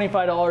fast. This is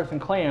 $25 in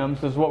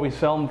clams. This is what we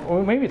sell them.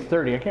 Well, maybe it's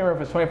 30. I can't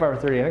remember if it's 25 or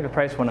 30. I think the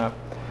price went up.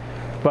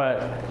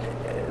 But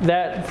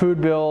that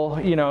food bill,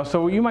 you know,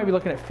 so you might be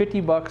looking at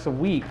 50 bucks a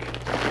week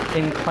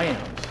in clams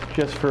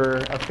just for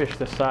a fish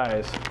this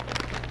size.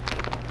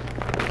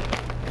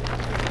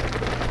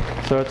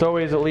 So it's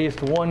always at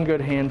least one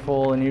good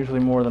handful, and usually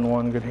more than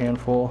one good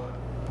handful.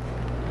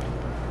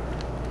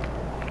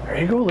 There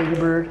you go,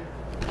 Ladybird.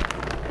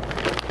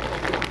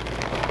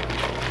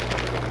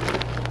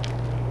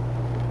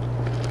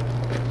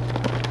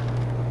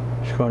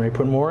 Just going to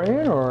put more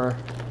in, or?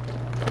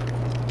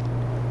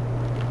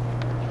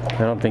 I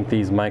don't think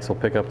these mics will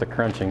pick up the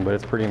crunching, but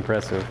it's pretty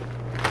impressive.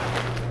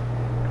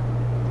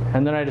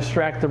 And then I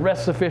distract the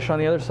rest of the fish on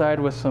the other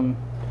side with some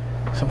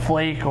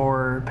flake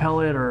or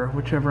pellet or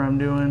whichever I'm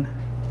doing.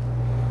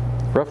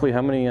 Roughly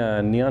how many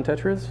neon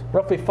tetras?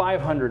 Roughly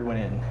 500 went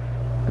in.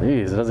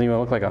 Jeez, it doesn't even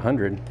look like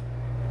 100.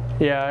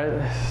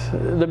 Yeah,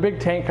 the big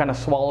tank kind of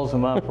swallows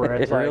them up. Where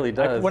it's it really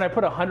does. When I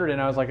put 100 in,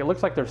 I was like, it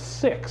looks like there's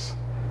 6.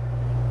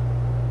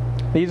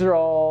 These are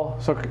all,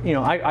 so you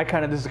know, I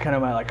kind of, this is kind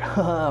of my like,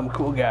 I'm a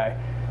cool guy.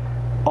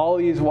 All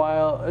these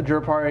wild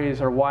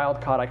Juraparis are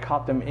wild caught. I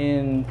caught them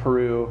in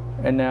Peru,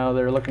 and now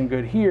they're looking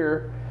good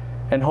here,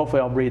 and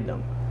hopefully I'll breed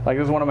them. Like,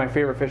 this is one of my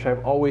favorite fish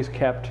I've always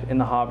kept in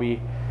the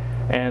hobby.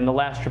 And the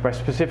last trip I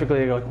specifically,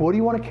 they go like, what do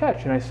you want to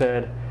catch? And I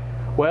said,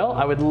 well,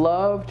 I would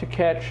love to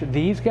catch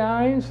these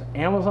guys,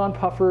 Amazon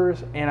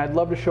puffers, and I'd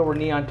love to show where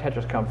neon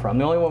tetras come from.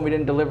 The only one we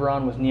didn't deliver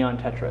on was neon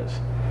tetras.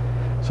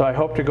 So I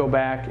hope to go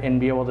back and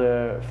be able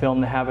to film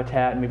the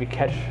habitat and maybe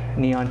catch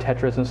neon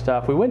tetras and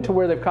stuff. We went to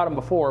where they've caught them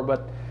before,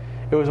 but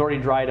it was already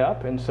dried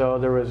up, and so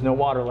there was no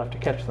water left to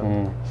catch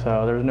them.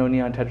 So there was no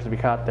neon tetras to be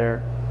caught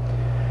there.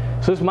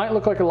 So this might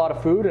look like a lot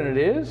of food, and it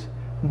is,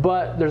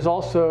 but there's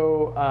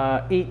also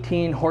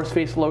 18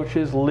 horseface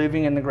loaches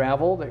living in the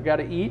gravel that got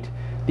to eat.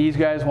 These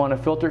guys want to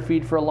filter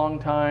feed for a long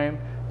time.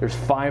 There's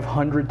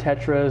 500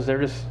 tetras.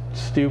 They're just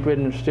stupid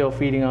and still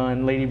feeding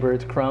on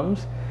Ladybird's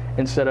crumbs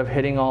instead of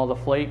hitting all the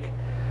flake.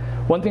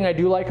 One thing I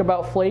do like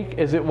about flake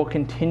is it will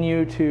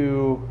continue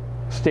to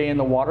stay in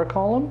the water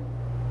column,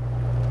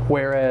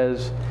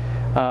 whereas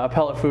A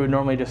pellet food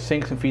normally just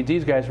sinks and feeds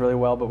these guys really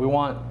well, but we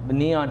want the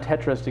neon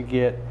tetras to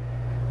get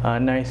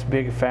nice,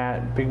 big,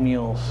 fat, big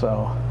meals.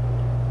 So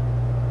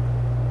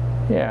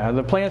yeah,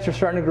 the plants are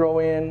starting to grow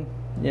in.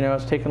 You know,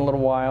 it's taking a little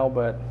while,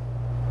 but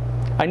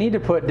I need to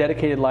put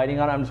dedicated lighting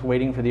on it. I'm just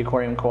waiting for the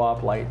Aquarium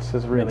Co-op lights.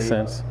 Is really, makes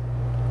sense.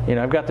 You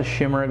know, I've got the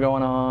shimmer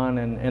going on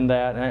and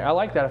that, and I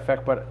like that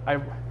effect, but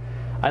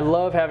I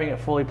love having it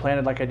fully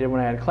planted like I did when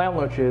I had clam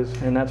loaches,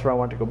 and that's where I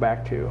want to go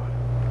back to.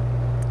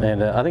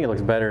 And I think it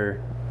looks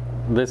better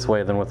this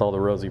way than with all the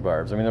rosy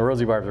barbs. I mean, the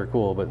rosy barbs are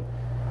cool, but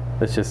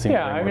this just seems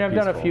I mean, I've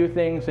done a few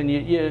things, and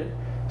you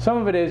some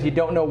of it is you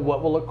don't know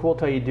what will look cool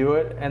till you do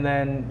it, and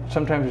then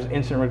sometimes there's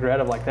instant regret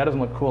of like, that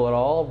doesn't look cool at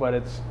all, but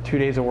it's 2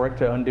 days of work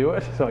to undo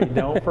it, so you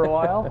don't for a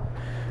while.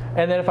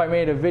 And then if I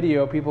made a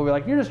video, people will be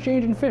like, you're just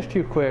changing fish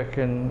too quick,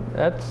 and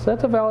that's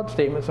a valid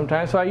statement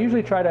sometimes. So I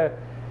usually try to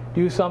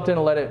do something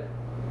and let it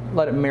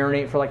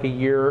marinate for like a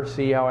year,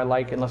 see how I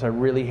like it, unless I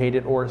really hate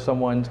it or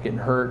someone's getting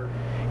hurt.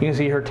 You can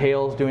see her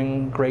tail's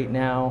doing great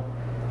now.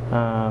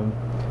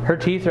 Her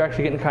teeth are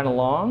actually getting kind of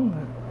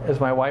long, as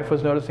my wife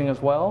was noticing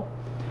as well.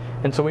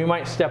 And so we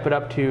might step it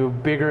up to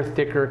bigger,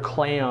 thicker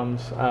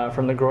clams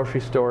from the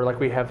grocery store like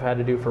we have had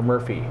to do for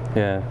Murphy.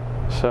 Yeah.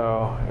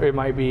 So it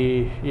might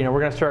be, you know, we're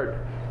going to start,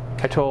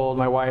 I told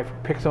my wife,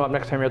 pick them up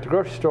next time you're at the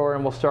grocery store,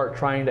 and we'll start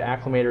trying to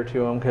acclimate her to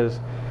them, because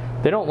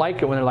they don't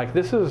like it when they're like,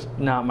 this is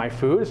not my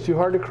food, it's too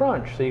hard to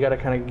crunch. So you got to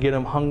kind of get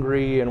them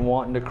hungry and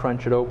wanting to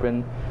crunch it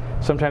open.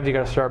 Sometimes you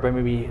got to start by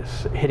maybe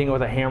hitting it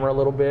with a hammer a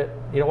little bit.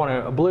 You don't want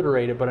to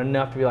obliterate it, but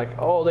enough to be like,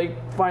 oh, they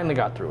finally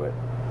got through it.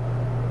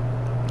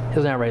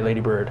 Isn't that right,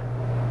 Ladybird?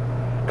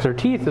 Because her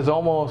teeth is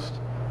almost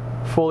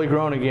fully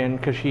grown again,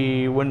 because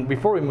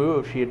before we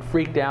moved, she had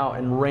freaked out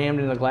and rammed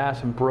into the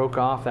glass and broke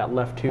off that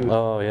left tooth.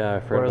 Oh yeah,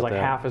 I've heard where it was about like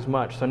that. half as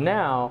much. So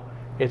now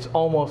it's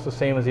almost the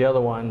same as the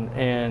other one,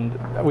 and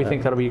we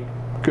think that'll be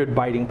good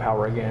biting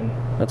power again.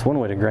 That's one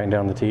way to grind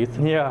down the teeth.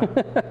 Yeah,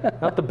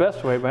 not the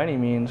best way by any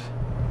means.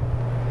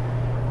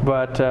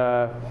 But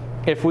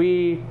if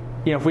we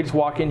just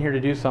walk in here to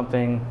do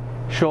something,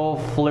 she'll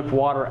flip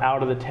water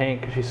out of the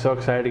tank because she's so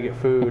excited to get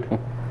food.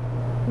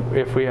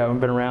 If we haven't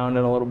been around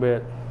in a little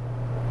bit.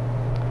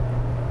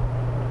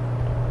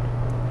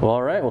 Well,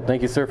 all right. Well,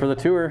 thank you, sir, for the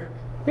tour.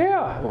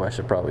 Yeah. Oh, I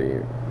should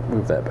probably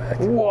move that back.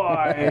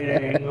 Wide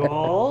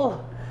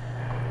angle.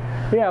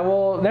 Yeah,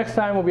 well, next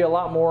time will be a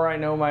lot more.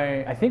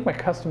 I think my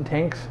custom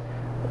tanks,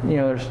 you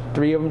know, there's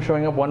 3 of them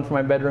showing up, 1 for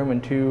my bedroom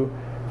and 2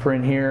 for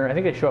in here. I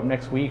think they show up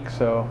next week,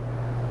 so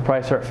we'll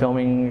probably start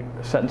filming,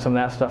 setting some of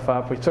that stuff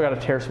up. We still got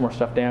to tear some more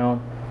stuff down.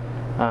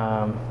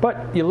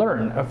 But you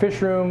learn. A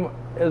fish room,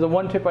 the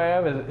one tip I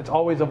have is it's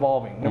always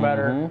evolving. No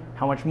matter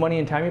how much money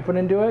and time you put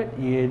into it,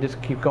 you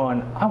just keep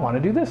going, I want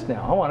to do this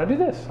now. I want to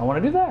do this. I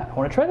want to do that. I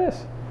want to try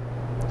this.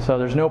 So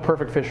there's no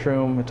perfect fish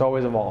room. It's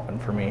always evolving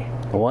for me.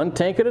 One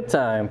tank at a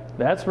time.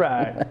 That's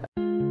right.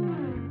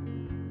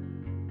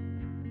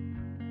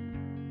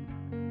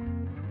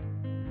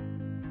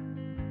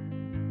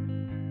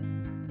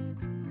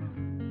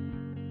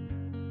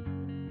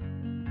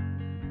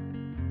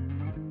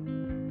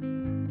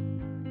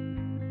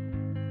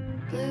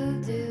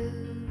 Blue dew,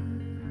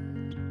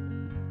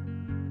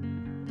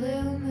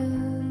 blue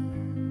moon.